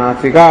 Nasi is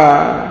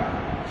Nasika.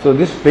 So,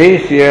 this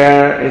space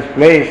here is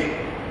placed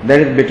that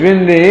is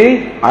between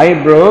the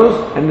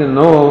eyebrows and the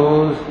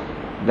nose.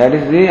 That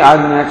is the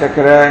Ajna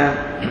Chakra.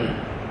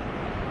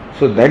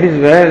 So, that is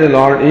where the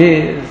Lord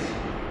is.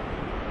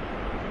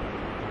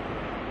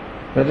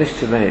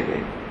 Pratisthita iti.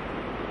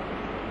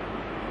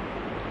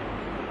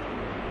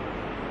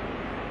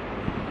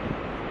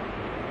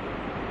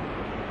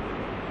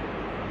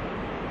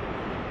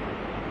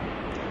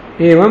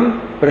 Evam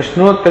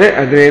prashnottare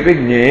agrepi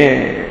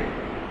jneye.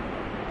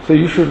 So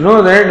you should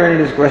know that when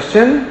it is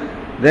questioned,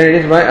 then it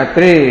is by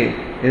Atri,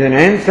 is an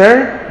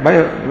answer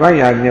by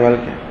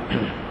Yajnavalkya.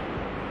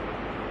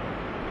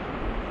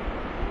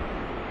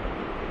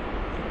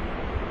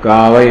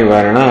 Kavai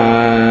varna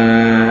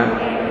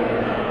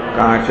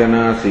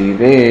kachana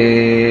side.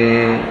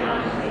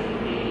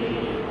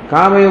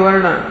 Kavai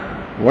varna.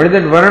 What is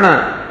that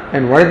varna?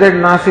 And what is that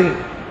nasi?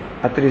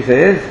 Atri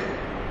says,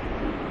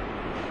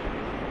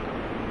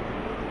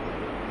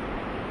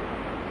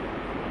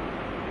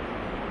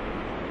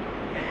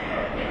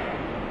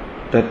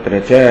 तत्र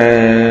च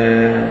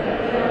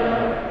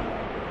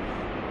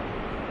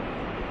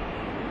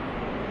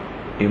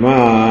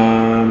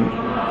इमाम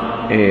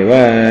एव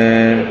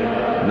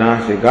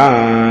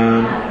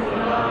नासिकाम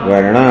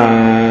वर्णा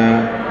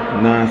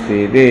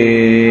नासिदे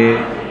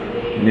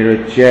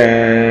निरुच्य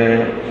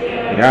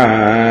या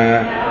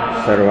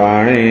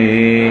सर्वाणि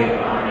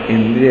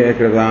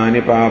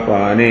इंद्रियकृतानि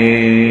पापानि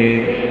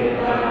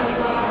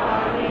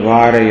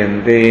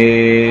वारयन्ते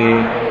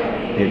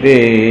इति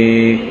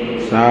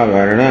सा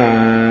वर्णा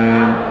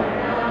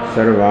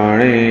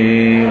सर्वाणि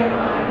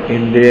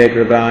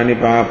इंद्रियकृतानि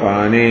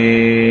पापानि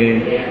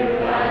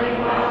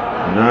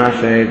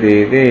नाशयति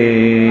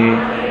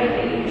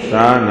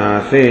सा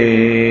नासे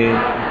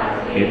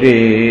इति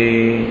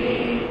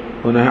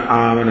पुनः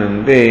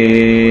आमनन्ते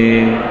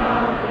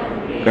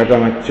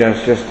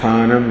कथमच्चस्य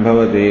स्थानं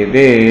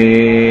भवतीति।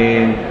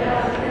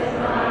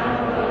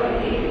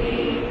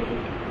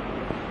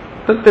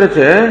 तत्र च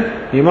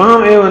इमाम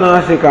एव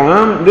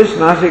नासिकाम, दिस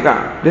नासिका,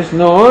 this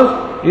knows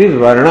is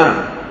varna,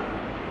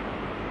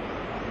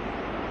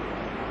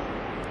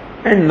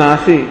 and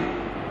nasi.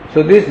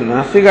 So this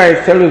nasika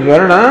itself is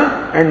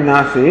varna and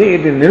nasi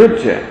it is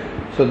niruchya.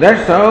 So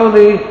that's how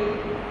the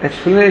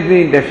explanation,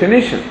 the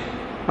definition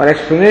or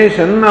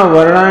explanation of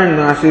varna and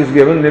nasi is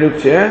given.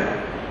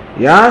 Niruchya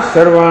ya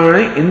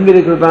sarvani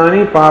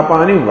indrikritani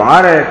papani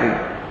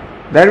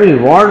varayati. That is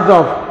wards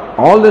off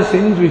all the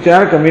sins which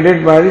are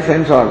committed by the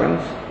sense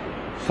organs.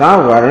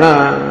 Sa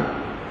varna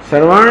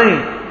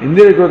sarvani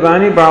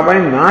indrikritani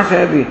papani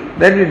nashayati.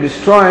 That it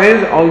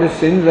destroys all the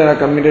sins that are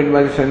committed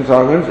by the sense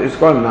organs is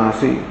called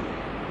nasi.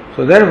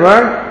 So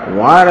therefore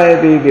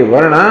varayati iti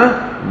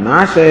varna,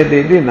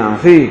 nashayati iti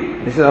nasi.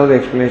 This is how the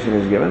explanation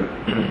is given.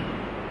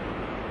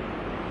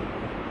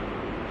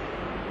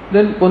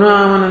 Then puna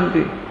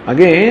amananti.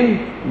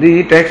 Again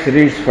the text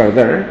reads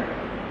further.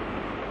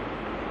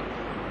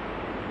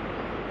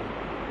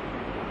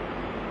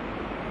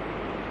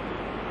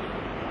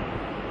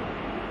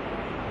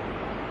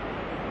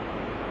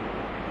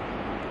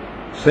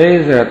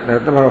 Says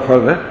Ratnamara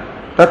further,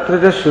 Tatra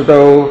ja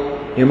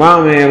Shrutau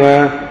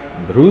imameva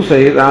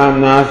bhrusahitam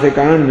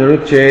nasikan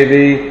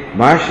nirucchedi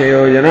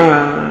bhashyayojana.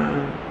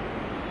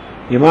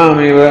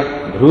 Imameva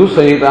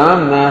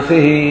bhrusahitam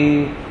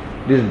nasihi.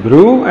 This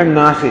bhru and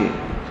nasi.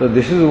 So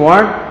this is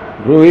what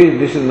bhru is,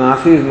 this is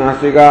nasi is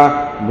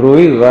nasika, bhru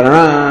is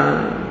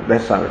varna.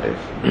 That's how it is.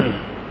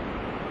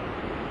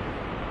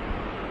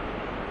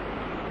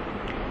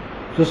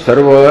 So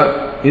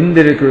sarva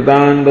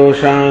indrikritan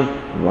doshan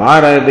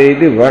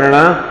varayati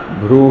varna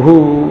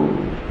bhruhu.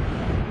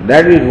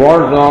 That is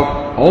wards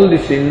off all the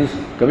sins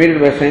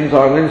committed by sense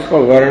organs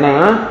called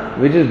varna,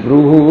 which is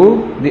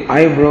bhruhu, the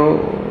eyebrow.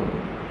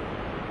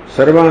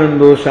 Sarvan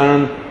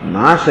doshan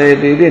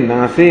nashayati iti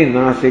nasi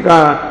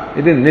nasika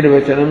iti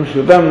nirvachanam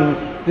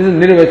shrutam. This is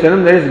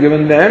nirvachanam that is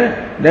given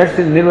there. That's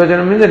the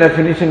nirvachanam means the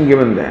definition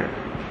given there.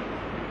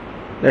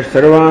 That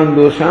sarvan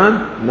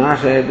doshan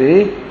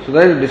nashayati. So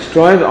that it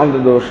destroys all the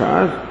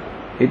doshas.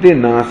 Iti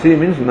nasi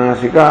means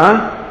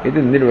nasika, iti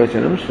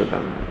nirvachanam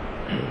shrutam.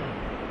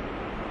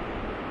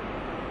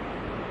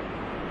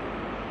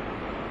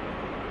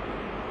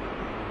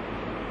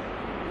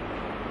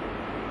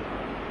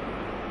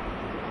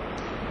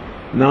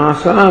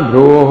 NASA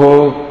भ्रोः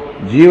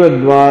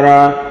जीवद्वारा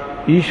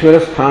ईश्वर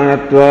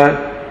स्थानत्व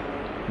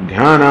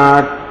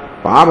ध्यानात्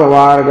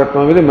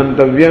पापवारकत्वमिति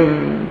मंतव्यम.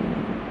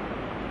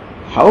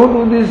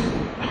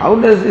 How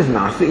does this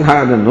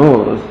nasika, the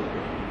nose,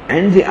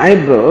 and the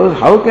eyebrows,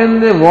 how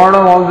can they ward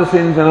off all the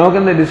sins and how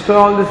can they destroy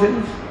all the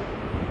sins?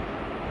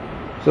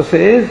 So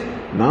says,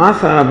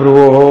 Nasa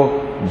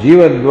bhruvoho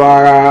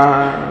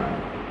jivadvara.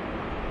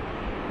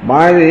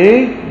 By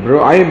the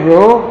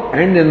eyebrow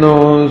and the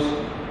nose,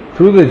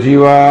 through the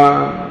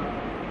jiva,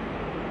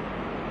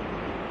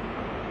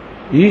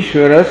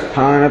 Ishvara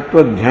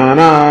sthanatva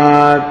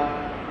dhyanat.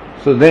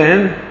 So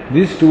then,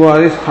 these two are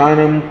the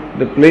sthanam,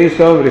 the place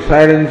of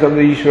residence of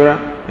the Ishvara,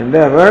 and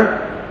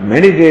therefore,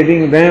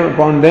 meditating them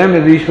upon them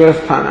is Ishvara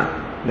sthana.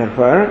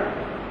 Therefore,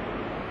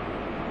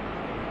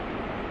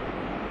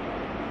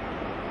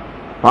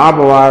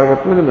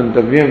 papavargatva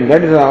mantavyam.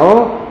 That is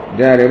how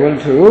they are able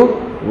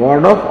to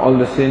ward off all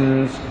the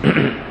sins.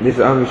 This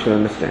is how we should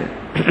understand.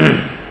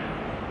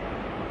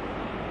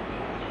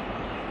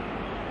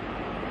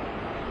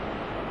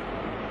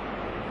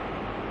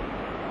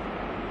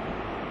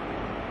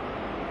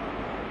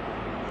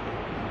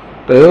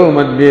 तयो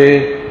मध्ये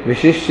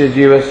विशिष्य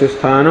जीवस्य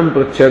स्थानं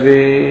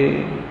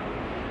पृच्छति.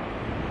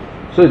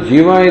 So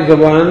jiva is the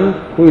one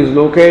who is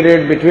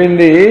located between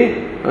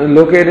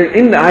located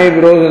in the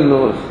eyebrows and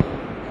nose.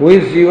 Who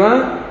is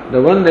jiva?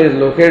 The one that is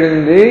located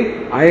in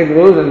the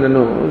eyebrows and the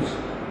nose.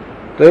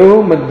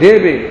 Tayo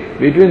madhyepi,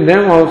 between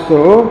them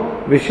also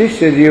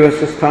vishishya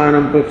jivasya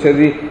sthanam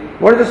pruchchati.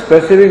 What is the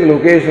specific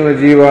location of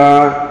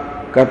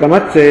jiva?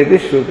 Katamat chayati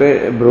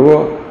shrute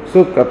bhruvo.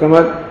 So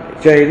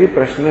katamat chayati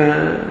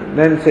prashna.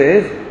 Then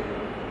says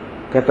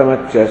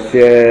katamat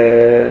chasya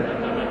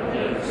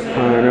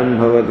sthanam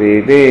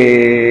bhavatiti.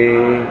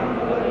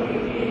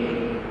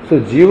 So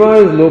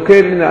jiva is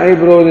located in the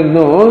eyebrows and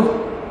nose.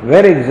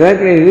 Where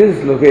exactly is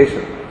his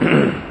location?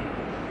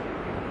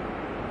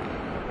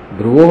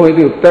 Bhruvoho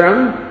iti uttaram,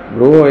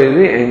 bhruvoho is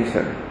the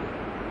answer.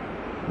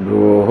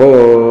 Bhruvoho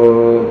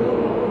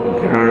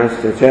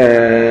dhranasya cha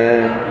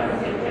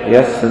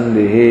yas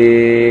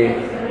sandhihi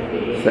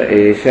sa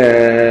esha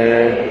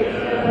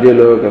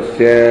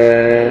dilokasya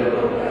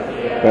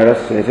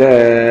parasya cha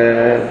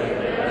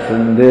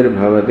sandhir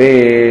bhavate.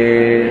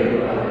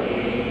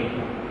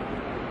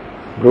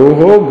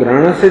 Bhruvoho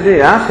dhranasya cha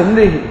yas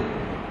sandhihi,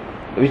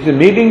 which is the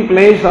meeting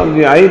place of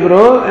the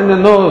eyebrow and the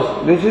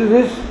nose. This is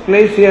this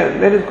place here.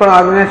 That is called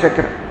Agnya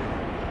Chakra.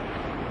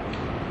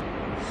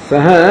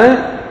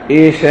 Saha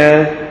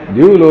Esha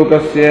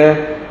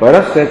Dyulokasya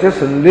Parasya cha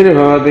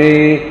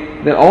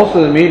Sandhirvavati. There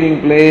also the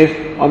meeting place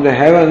of the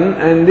heaven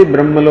and the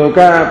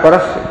Brahmaloka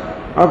Parasya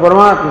or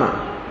Paramatma.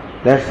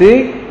 That's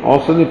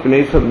also the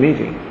place of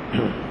meeting.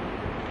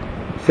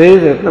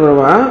 Says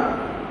Ratnaprabha,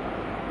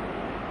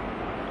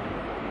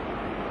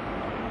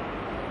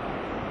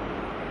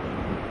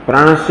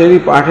 प्राणस्य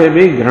पाठे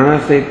भी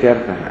घृणस्य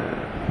इत्यर्थ है.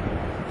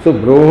 So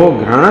broho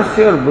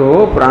घृणस्य और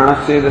broho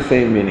प्राणस्य the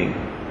same meaning.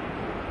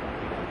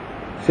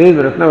 Says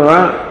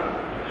Ratnaprabha,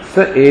 स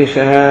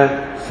एषः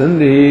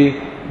संधि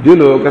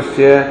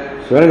द्युलोकस्य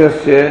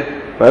स्वर्गस्य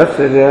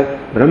परस्य च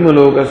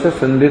ब्रह्मलोकस्य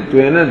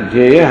संधित्वेन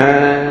ध्येयः.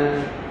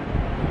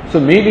 So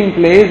meeting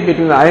place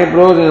between the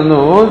eyebrows and the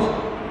nose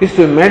is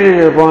to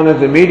meditate upon as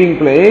the meeting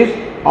place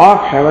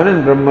of heaven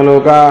and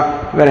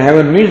Brahmaloka, where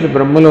heaven meets the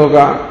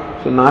Brahmaloka.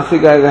 So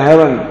Nasika is the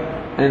heaven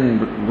and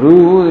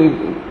Bru,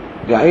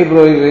 the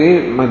eyebrow is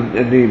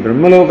the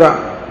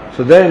Brahmaloka.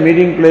 So their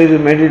meeting place is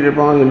meditated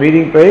upon the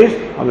meeting place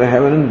of the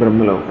heaven and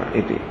Brahmaloka.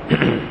 Iti.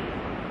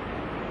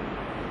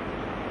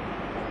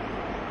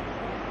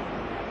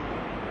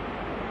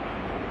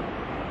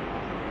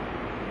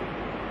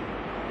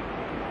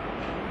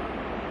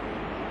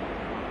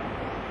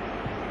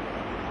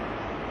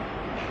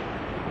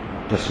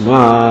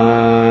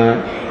 Tasmat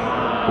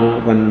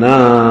Upanna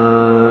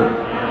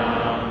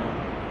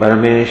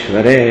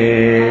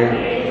Parameshware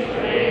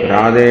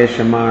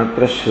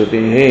Pradeshamatra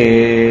Shruti.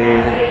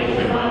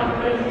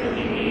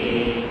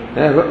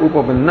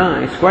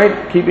 Upapanna is quite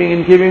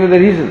in keeping with the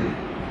reason.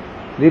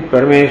 The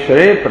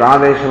Parameshware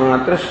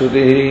Pradeshamatra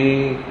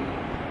Shruti.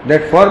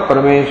 That for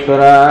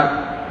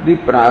Parameshwara, the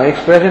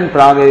expression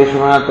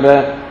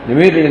Pradeshamatra,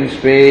 limited in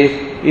space,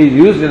 is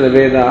used in the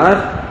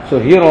Vedas. So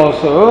here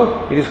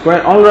also it is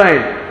quite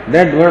alright.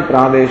 That word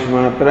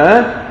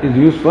Pradeshamatra is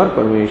used for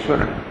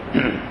Parameshwara.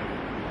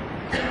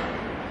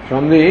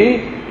 From the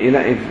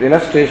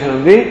illustration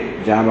of the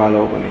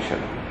Jabalopanishad.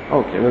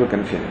 Okay, we'll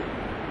continue.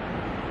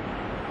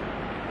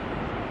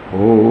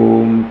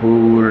 Om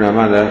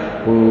Purnamada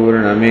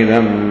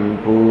Purnamidam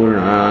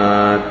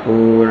Purnat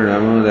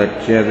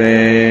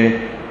Purnamudachyate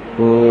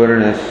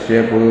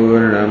Purnasya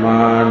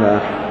Purnamada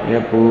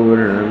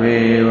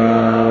Purnameva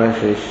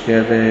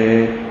Vashishyate.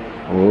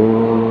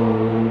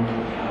 Om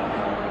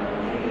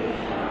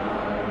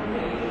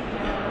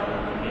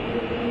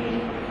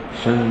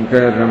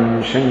Shankaram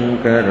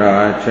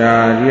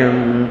Shankaracharyam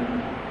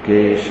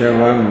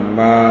Keshavam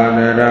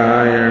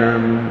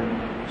Badarayanam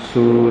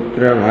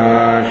Sutra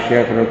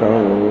Bhashya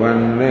Krutau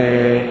Vande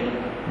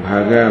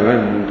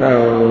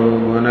Bhagavantau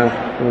Punah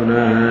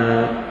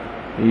Punah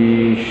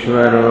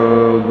Ishvaro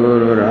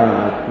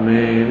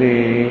Gururatmeni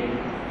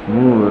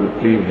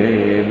Murti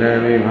Bheda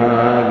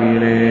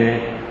Vibhagine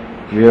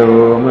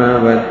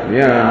Vyomavat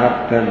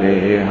Vyapta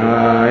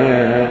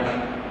Dehaya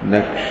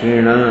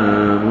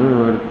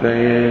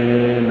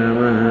Dakshinamurtaye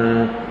Namaha.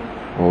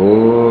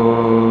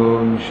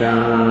 Om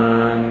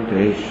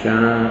Shanti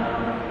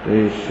Shanti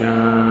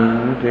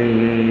Shanti.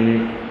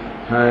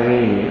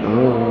 Hari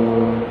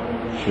Om.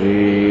 Shri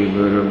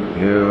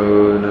Gurubhyo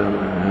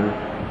Namaha.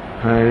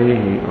 Hari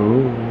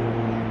Om.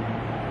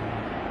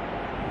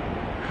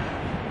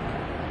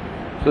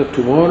 So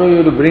tomorrow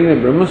you will bring the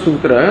Brahma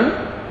Sutra.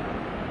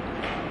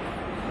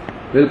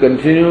 We'll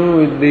continue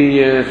with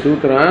the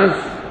sutras.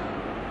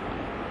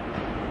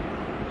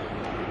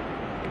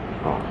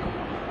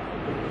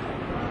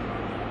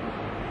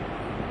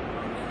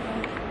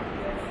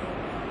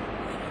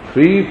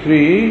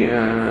 3,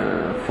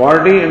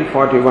 40 and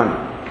 41.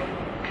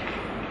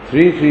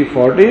 3,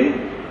 40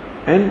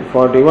 and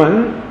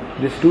 41.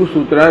 These two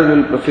sutras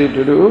will proceed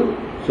to do.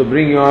 So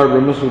bring your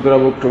Brahma Sutra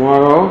book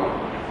tomorrow,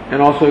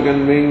 and also you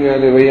can bring the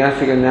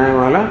Vaiyasika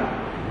Nyayamala.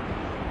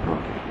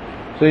 Okay.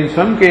 So in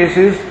some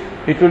cases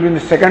it will be in the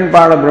second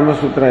part of Brahma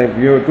Sutra. If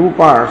you have two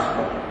parts,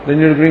 then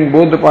you will bring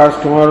both the parts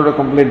tomorrow to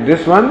complete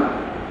this one,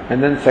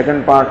 and then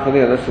second part for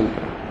the other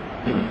sutra.